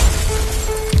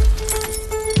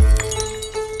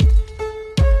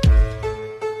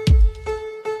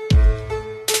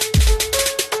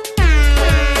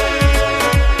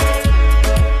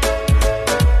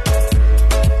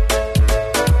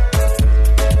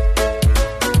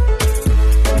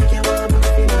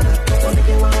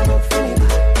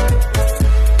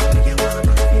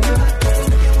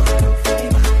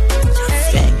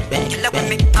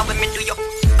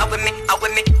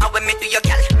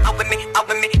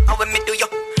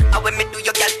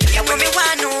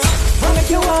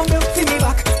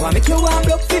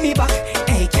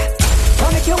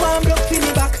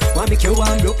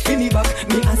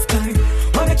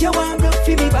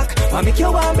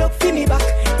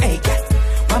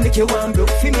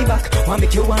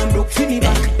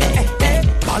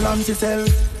 Balance yourself,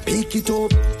 pick it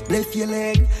up, lift your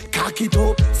leg, cock it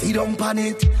up, sit down on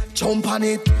it, jump on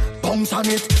it, bounce on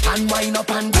it, and wind up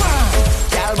and go.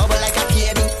 Y'all bubble like a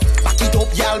peony, back it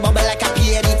up, y'all bubble like a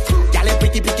peony. Y'all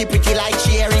pretty like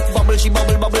cherry, bubble she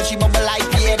bubble like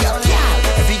peony.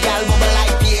 Every y'all bubble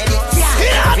like peony,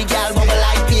 every y'all bubble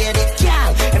like peony,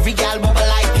 every y'all bubble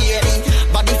like peony.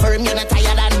 Body firm, you're not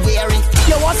tired and weary.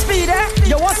 You want speed, eh?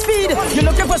 You want speed? You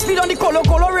looking for speed on the color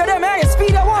rhythm, eh?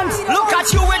 Speed I want. Look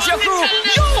at you with your crew.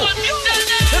 You!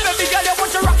 Baby girl, you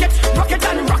want to rock it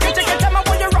and rock it. Take your time, I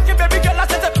want you rock it, baby girl. I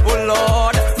said, oh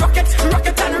Lord, rock it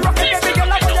and rock it, baby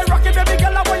girl. I want you rock it, baby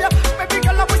girl. I want you, baby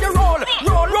girl. I want you roll and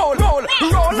roll,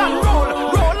 roll and roll,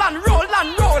 roll and roll and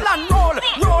roll and roll,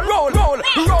 roll and roll,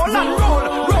 roll and roll,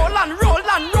 roll and roll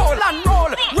and roll and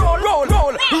roll, roll and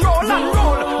roll, roll and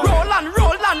roll, roll and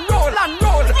roll and roll and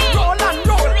roll, roll and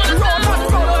roll, roll and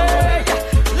roll.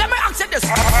 Let me ask you this.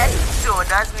 Head,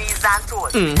 shoulders, knees and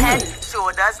toes. Head,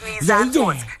 shoulders, knees and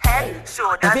toes. Head,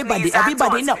 shoulders, everybody, knees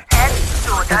everybody and know. toes. Head,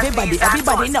 shoulders, Everybody, knees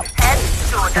everybody and know. toes. Head,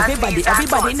 shoulders, Everybody, knees and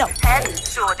everybody toes. know. Head,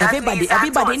 shoulders, Everybody, knees and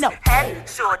everybody toes. know. Head,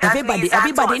 shoulders, Everybody, knees and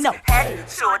everybody toes. know. Head,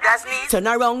 shoulders, knees. Turn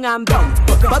around and bend,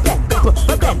 bend,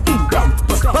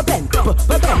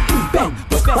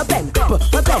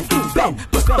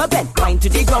 wind to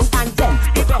the ground and bend,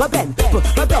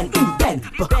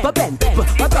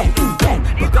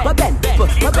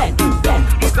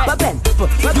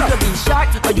 You could be short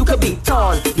or you could be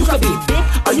tall, you could be big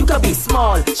or you could be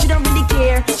small. She don't really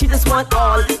care, she just want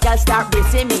all. Y'all start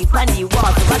racing me, funny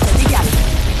walk, so what's the gal?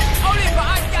 Only for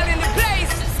hot gal in the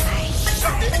place.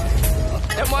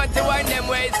 Them want to wind them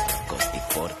ways.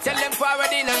 Tell them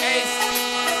forward in a ace.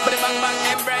 But the bang bang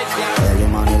embrace, yeah. Early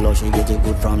money low, she get it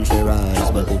good from she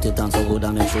rise. But put it on so good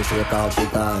and make sure she out she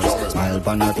ties. Smile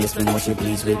upon her face, we know she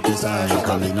pleased with this eye.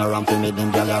 Coming around to make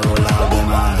them gyal a roll out them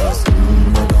eyes.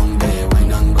 Go down there,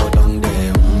 wine and go down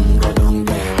there. Go down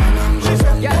there, wine and go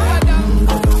down there.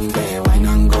 Go down there, wine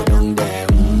and go down there.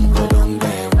 Go down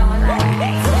there.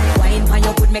 Wine for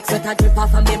your good, make sweat a drip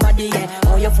off of me body, yeah.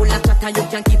 Oh, you're full of chat and you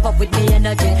can keep up with me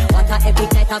energy. What a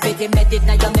epic night of it, embedded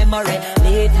in your memory.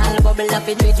 Little bubble up,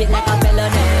 it treat it like a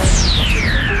felony.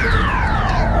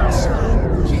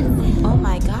 Oh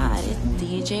my God, it's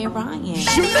DJ Ryan. You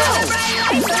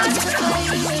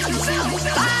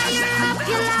fire up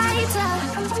your lighter,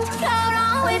 float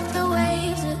on with the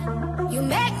waves. You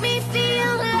make me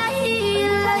feel like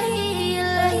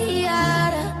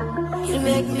you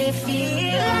make me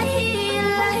feel like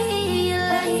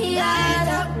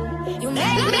you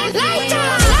make me lighter.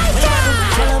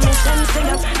 Follow me, sing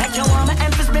up. Like you want my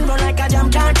emphasis, spin run like a jam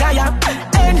can't tire.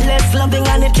 Endless loving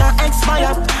and it can't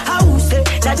expire. How say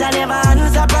that I never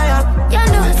answer prayer? You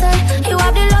know, say you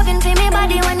have the loving for me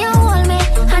body when you hold me.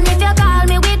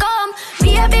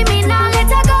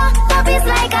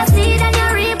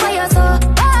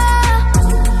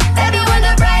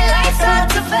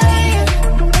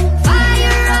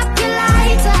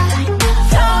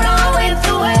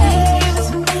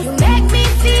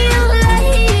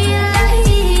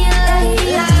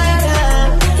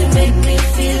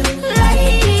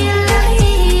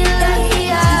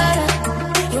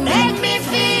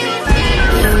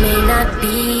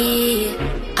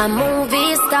 a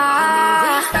movie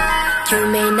star. You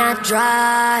may not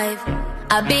drive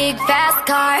a big fast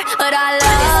car, but I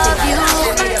love you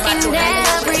in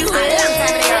every way.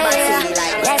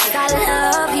 Yes, I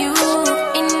love you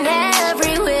in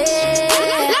every way.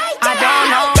 I don't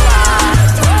know why.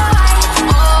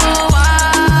 Oh, why?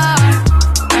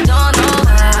 I don't know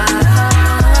why.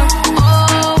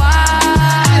 Oh, why?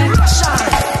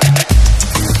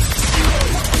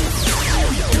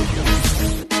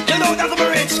 You know that I'm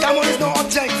rich, come on, it's no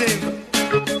objective.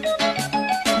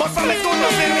 But from it to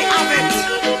nothing, we have it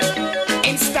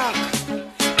in stock.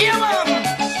 Yeah, man.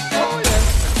 Oh, yeah.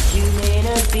 You may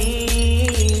not be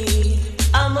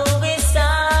a movie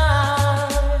star,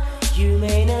 you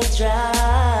may not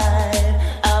drive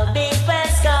a big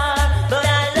fast car, but I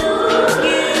love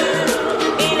you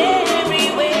in every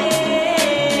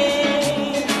way.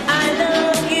 I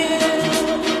love you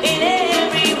in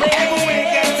every way. Every way you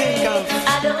can think of. I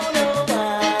don't know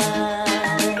why.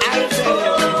 I'll tell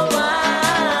you.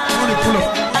 Pull up.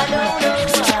 I don't know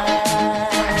why.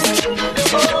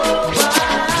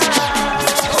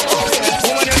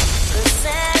 The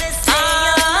saddest day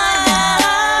of my life.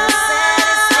 The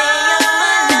saddest day of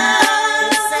my life.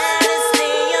 The saddest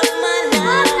day of my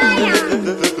life. Yeah.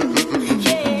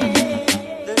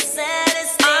 The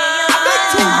saddest day of my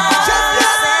life. The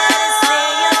saddest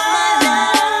day of my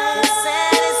life. The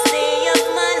saddest day of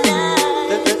my life.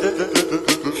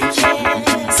 Yes.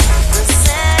 The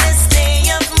saddest day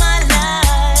of my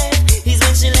life is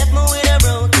when she left me with a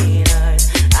broken heart.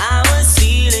 I was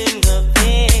feeling the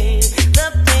pain, the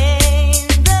pain,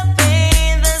 the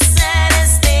pain. The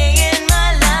saddest day in my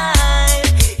life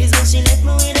is when she left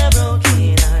me with a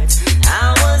broken heart. I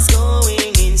was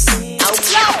going insane.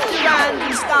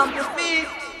 Randy stamp your feet.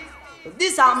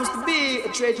 This happens to be a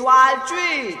trade wild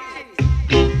tree.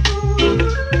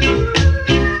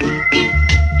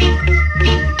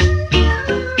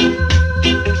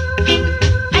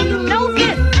 And you know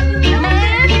this,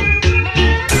 man.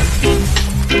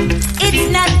 It's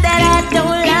not that I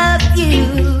don't love you.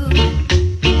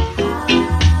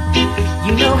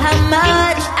 You know how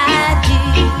much I do.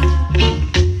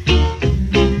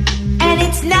 And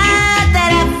it's not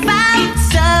that I found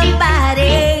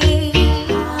somebody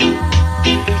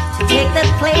to take the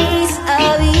place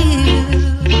of you.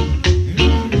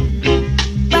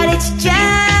 But it's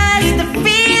just the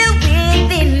feel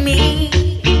within me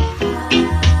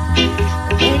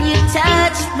when you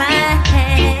touch my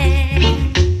hand.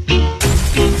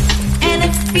 And a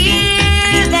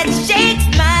fear that shakes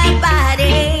my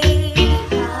body,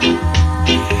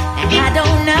 and I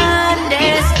don't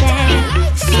understand,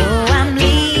 so I'm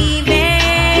leaving.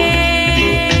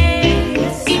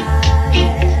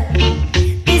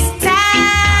 This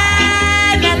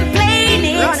time I'm playing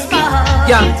it smart.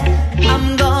 Yeah. I'm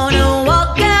gonna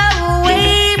walk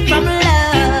away from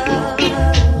love.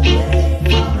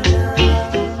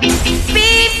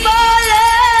 Before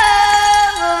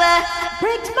love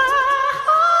breaks my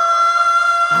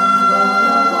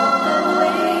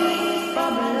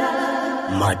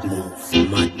Mad move,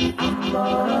 mad move.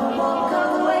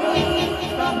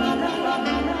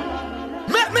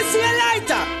 Make me see a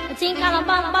lighter. I think I'm a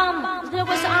bam bam. Look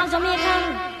what's the arms Jamaican.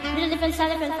 Really different style,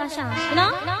 different fashion. You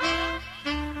know?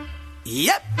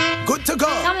 Yep, good to go.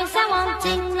 Come and say one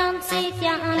thing, Nancy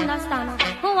can't understand.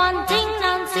 One thing,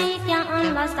 Nancy can't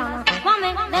understand. One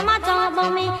make them a talk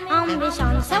about me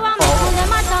ambition. Say one make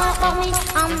them a talk about me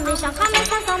ambition. Come and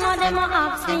say some of them a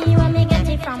ask me where me get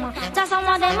it from. Just some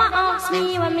of them a ask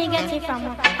me where me get it from.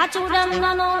 I told them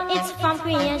no no, it's from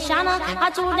creation. I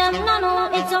told them no no,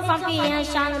 it's from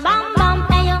creation. Bam bam,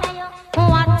 hey yo,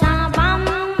 what a bam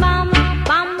bam,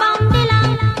 bam bam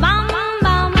dilang, bam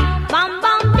bam, bam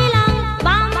bam dilang,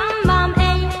 bam bam,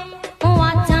 hey,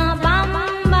 what a bam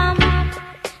bam,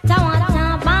 ta what a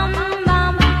bam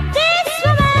bam. This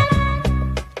woman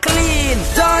Clean,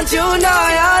 don't you know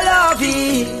your love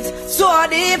is so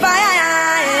deep,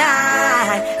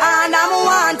 and I'm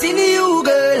wanting you,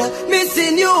 girl,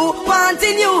 missing you,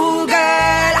 wanting you,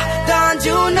 girl. Don't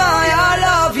you know your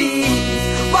love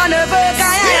is one of a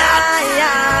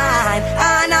kind,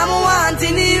 and I'm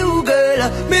wanting you, girl,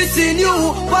 missing you,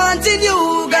 wanting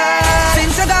you, girl.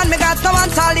 Since you gone, me got no one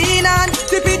to lean on.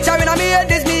 The picture in my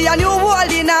head is me and you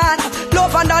holding on.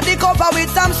 Love under the cover with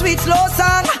some sweet slow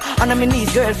song. And I'm my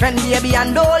niece, girlfriend, baby,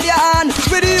 and hold your hand.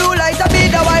 With you like to be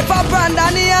the wife of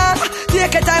Brandon Young.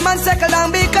 Take your time and settle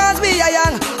down because we are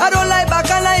young. I don't like back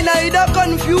and line, I the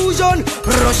confusion.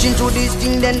 Rush into this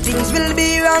thing, then things will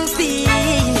be wrong still.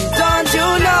 Don't you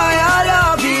know your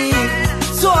love is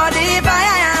so deep,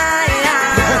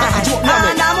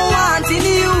 and I'm wanting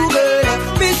you, girl,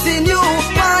 missing you,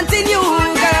 wanting you,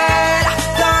 girl.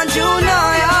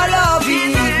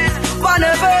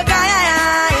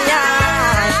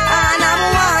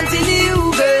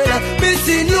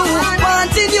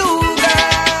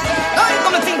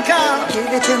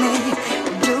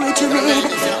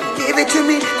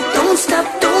 Don't stop,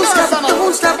 don't stop,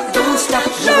 don't stop, don't stop.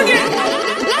 The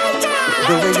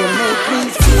way you make me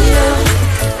feel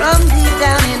from deep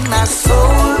down in my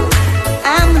soul,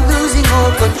 I'm losing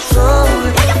all control.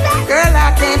 Girl,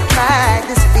 I can't fight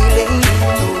this feeling.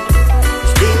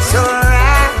 It's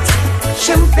alright.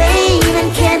 Champagne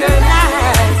and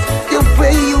candlelight, the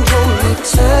way you hold me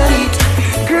tight.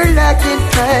 Girl, I can't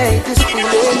fight this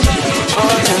feeling.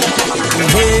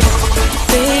 Hey,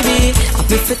 baby, I'm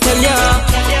here to tell ya.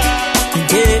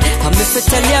 Yeah, I'm here to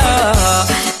tell ya.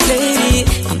 Lady,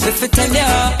 I'm here to tell ya.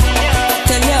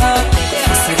 Tell ya,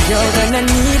 I said you're gonna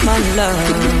need my love,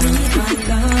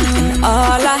 and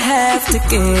all I have to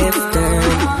give,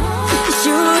 girl.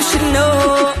 You should know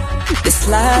this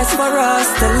life's for us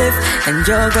to live, and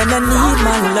you're gonna need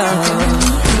my love.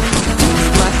 You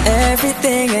need my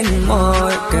everything and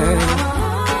more, girl.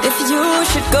 If you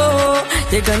should go,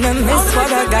 you're gonna miss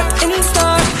what I got in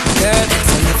store, girl.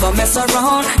 So never mess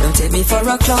around, don't take me for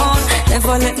a clown.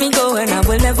 Never let me go and I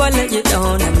will never let you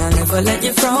down, and I'll never let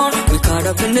you frown. We caught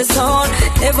up in the zone,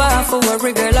 never have to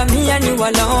worry, girl, I'm me and you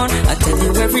alone. I tell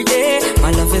you every day,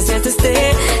 my love is here to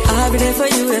stay. I'll be there for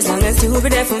you as long as you'll be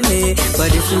there for me.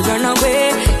 But if you run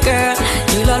away, girl,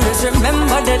 you'll always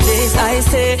remember the days I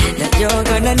say that you're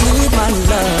gonna need my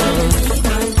love,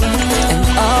 and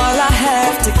all I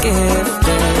have to give,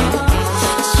 girl.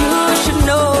 You should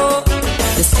know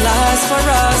this life's for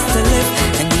us to live,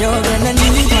 and you're gonna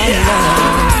need my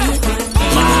love.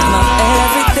 You need my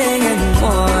everything and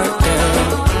more, girl.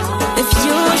 If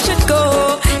you should go,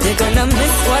 you're gonna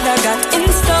miss what I got in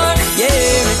store,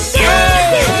 yeah.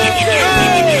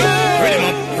 Ready him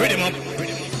up, ready him up.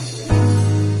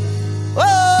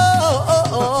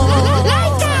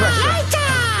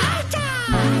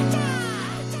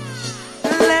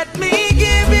 Let me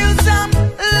give you some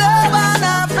love and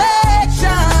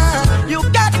affection. You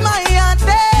got my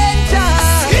attention.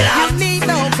 You need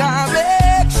no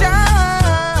correction.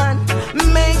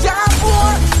 May I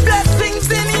pour blessings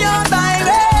in your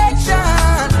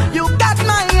direction. You got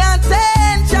my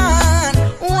attention.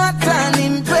 What an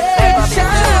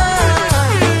impression.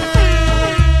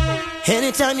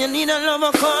 Anytime you need a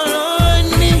lover, call on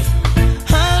me.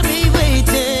 I'll be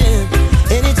waiting.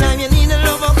 Anytime you need a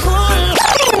lover, call.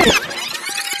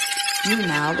 You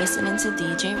now listening to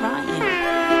DJ Ryan.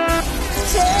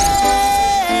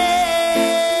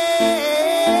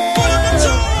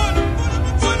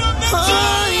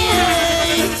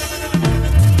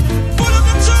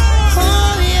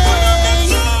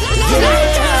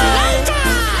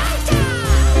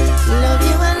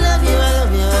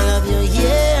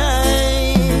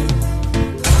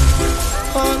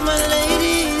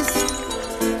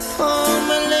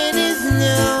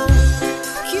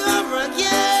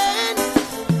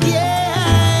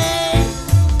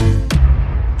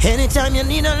 Anytime you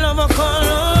need a lover, call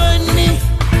on me.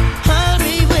 I'll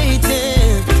be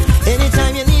waiting.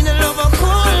 Anytime you need a lover,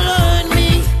 call on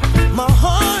me. My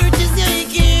heart is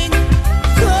aching.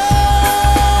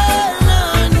 Call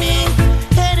on me.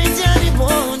 Anytime you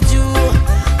want to.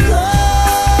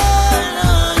 Call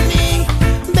on me.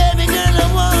 Baby girl, I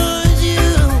want you.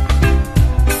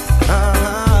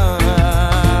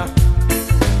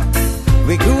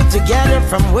 We grew together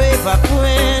from way back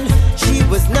when. She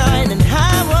was 9 and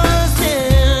I was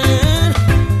 10.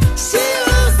 She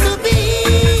used to be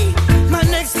my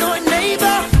next door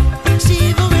neighbor. She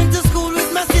even went to school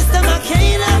with my sister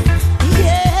Makena.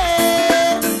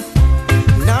 Yeah.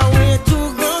 Now we're two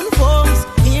grown folks.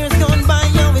 Years gone by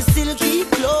and we still keep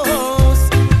close.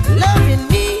 Loving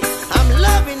me, I'm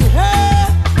loving her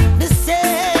the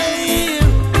same.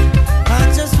 I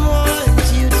just want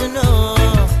you to know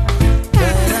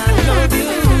that I love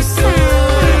you so.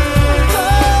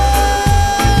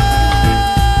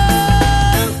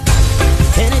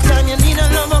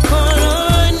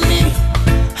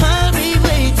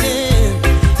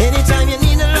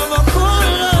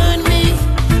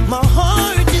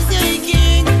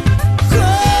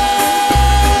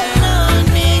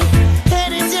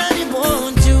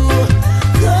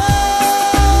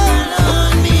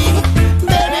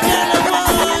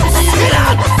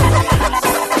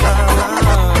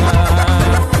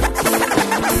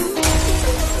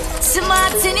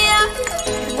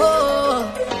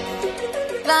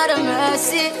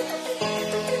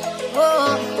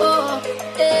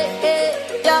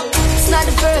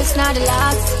 Not the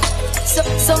last.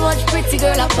 So much pretty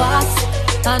girl I pass,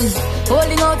 and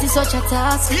holding out is such a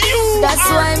task. That's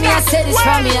why me I say this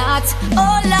from me heart.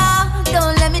 Oh Lord,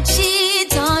 don't let me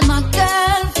cheat on my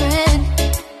girlfriend,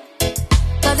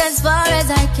 'cause as far as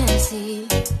I can see,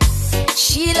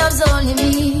 she loves only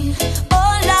me.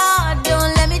 Oh Lord,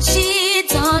 don't let me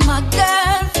cheat on my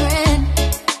girlfriend,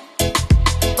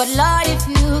 But Lord, if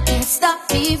you can't stop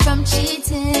me from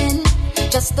cheating,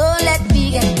 just don't let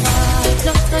me get caught.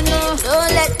 No, no, no,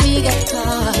 don't let me get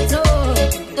caught. No,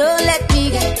 don't let me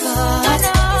get caught.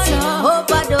 No, no,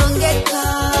 hope I don't get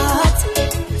caught.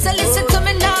 So listen to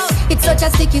me now. It's such a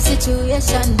sticky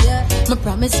situation, yeah. Me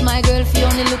promise my girl if you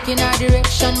only look in her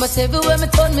direction, but everywhere me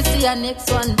turn, me see her next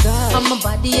one. And my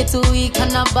body is too weak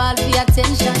and I ball for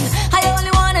attention. I only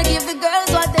wanna give the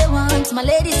girls what they want. My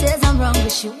lady says I'm wrong,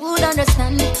 but she would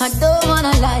understand. I don't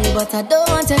wanna lie, but I don't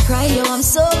want to cry. Yo, I'm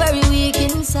so very weak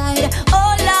inside.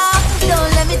 Oh Lord,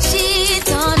 don't let me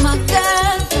cheat on my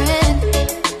girlfriend,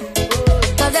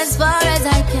 'cause as far as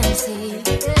I can see,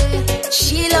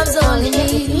 she loves only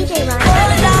me. Oh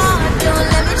Lord, don't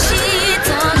let me cheat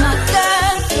on my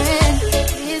girlfriend.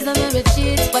 Please don't let me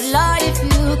cheat. But Lord, if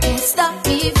you can't stop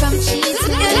me from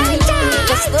cheating,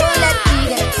 just don't let me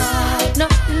get caught. No,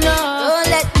 no, don't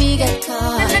let me get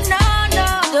caught. No, no, no,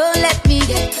 don't let me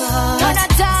get caught. Not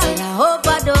at all. So I hope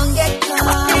I don't get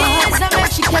caught. Please don't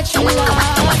let she catch me lost.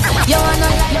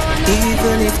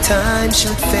 Even if time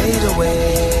should fade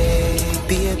away,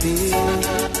 baby,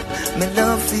 my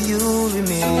love for you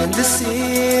remain the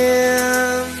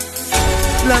same.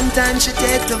 Long time she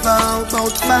take the vow,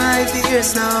 about 5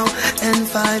 years now, and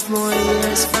 5 more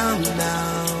years from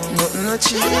now. Nothing no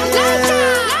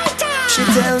change. She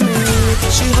tell me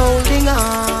she holding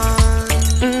on.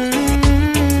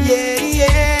 Yeah,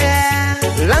 yeah.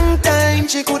 Long time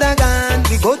she coulda gone.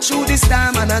 We go through this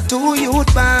time and a 2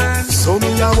 youth band. So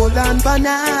me a hold on for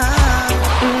now.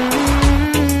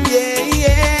 Yeah,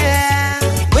 yeah.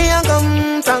 We are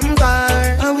come from far,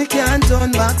 and we can't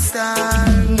turn back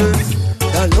stand.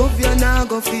 The love you now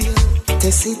go feel,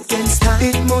 test it against time,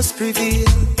 it must prevail.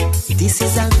 This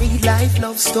is a real life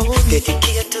love story,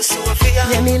 dedicated to Sophia.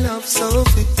 Yeah, me love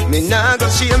Sophie. Me nah go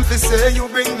shame fi say you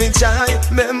bring me joy.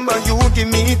 Remember you give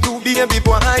me 2 baby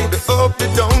boy. The up, the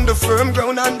down, the firm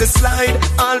ground and the slide.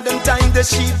 All them time the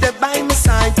sheep they by my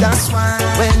side. That's why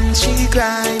when she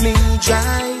cry me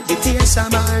dry, the tears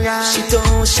from her eyes. She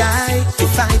don't shy to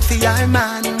fight for her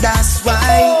man. That's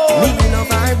why me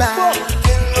love her back.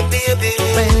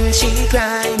 When she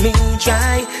cry me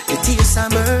dry, the tears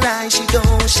from her eyes. She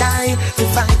don't shy to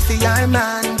fight for her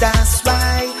man. That's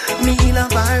why me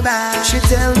love her back. She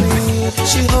tell me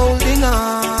she holding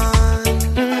on.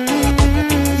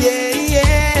 Yeah,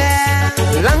 yeah.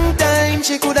 Long time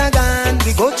she coulda gone.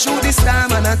 We go through this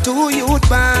time and a 2 youth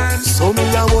band. So me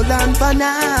a hold on for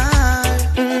now.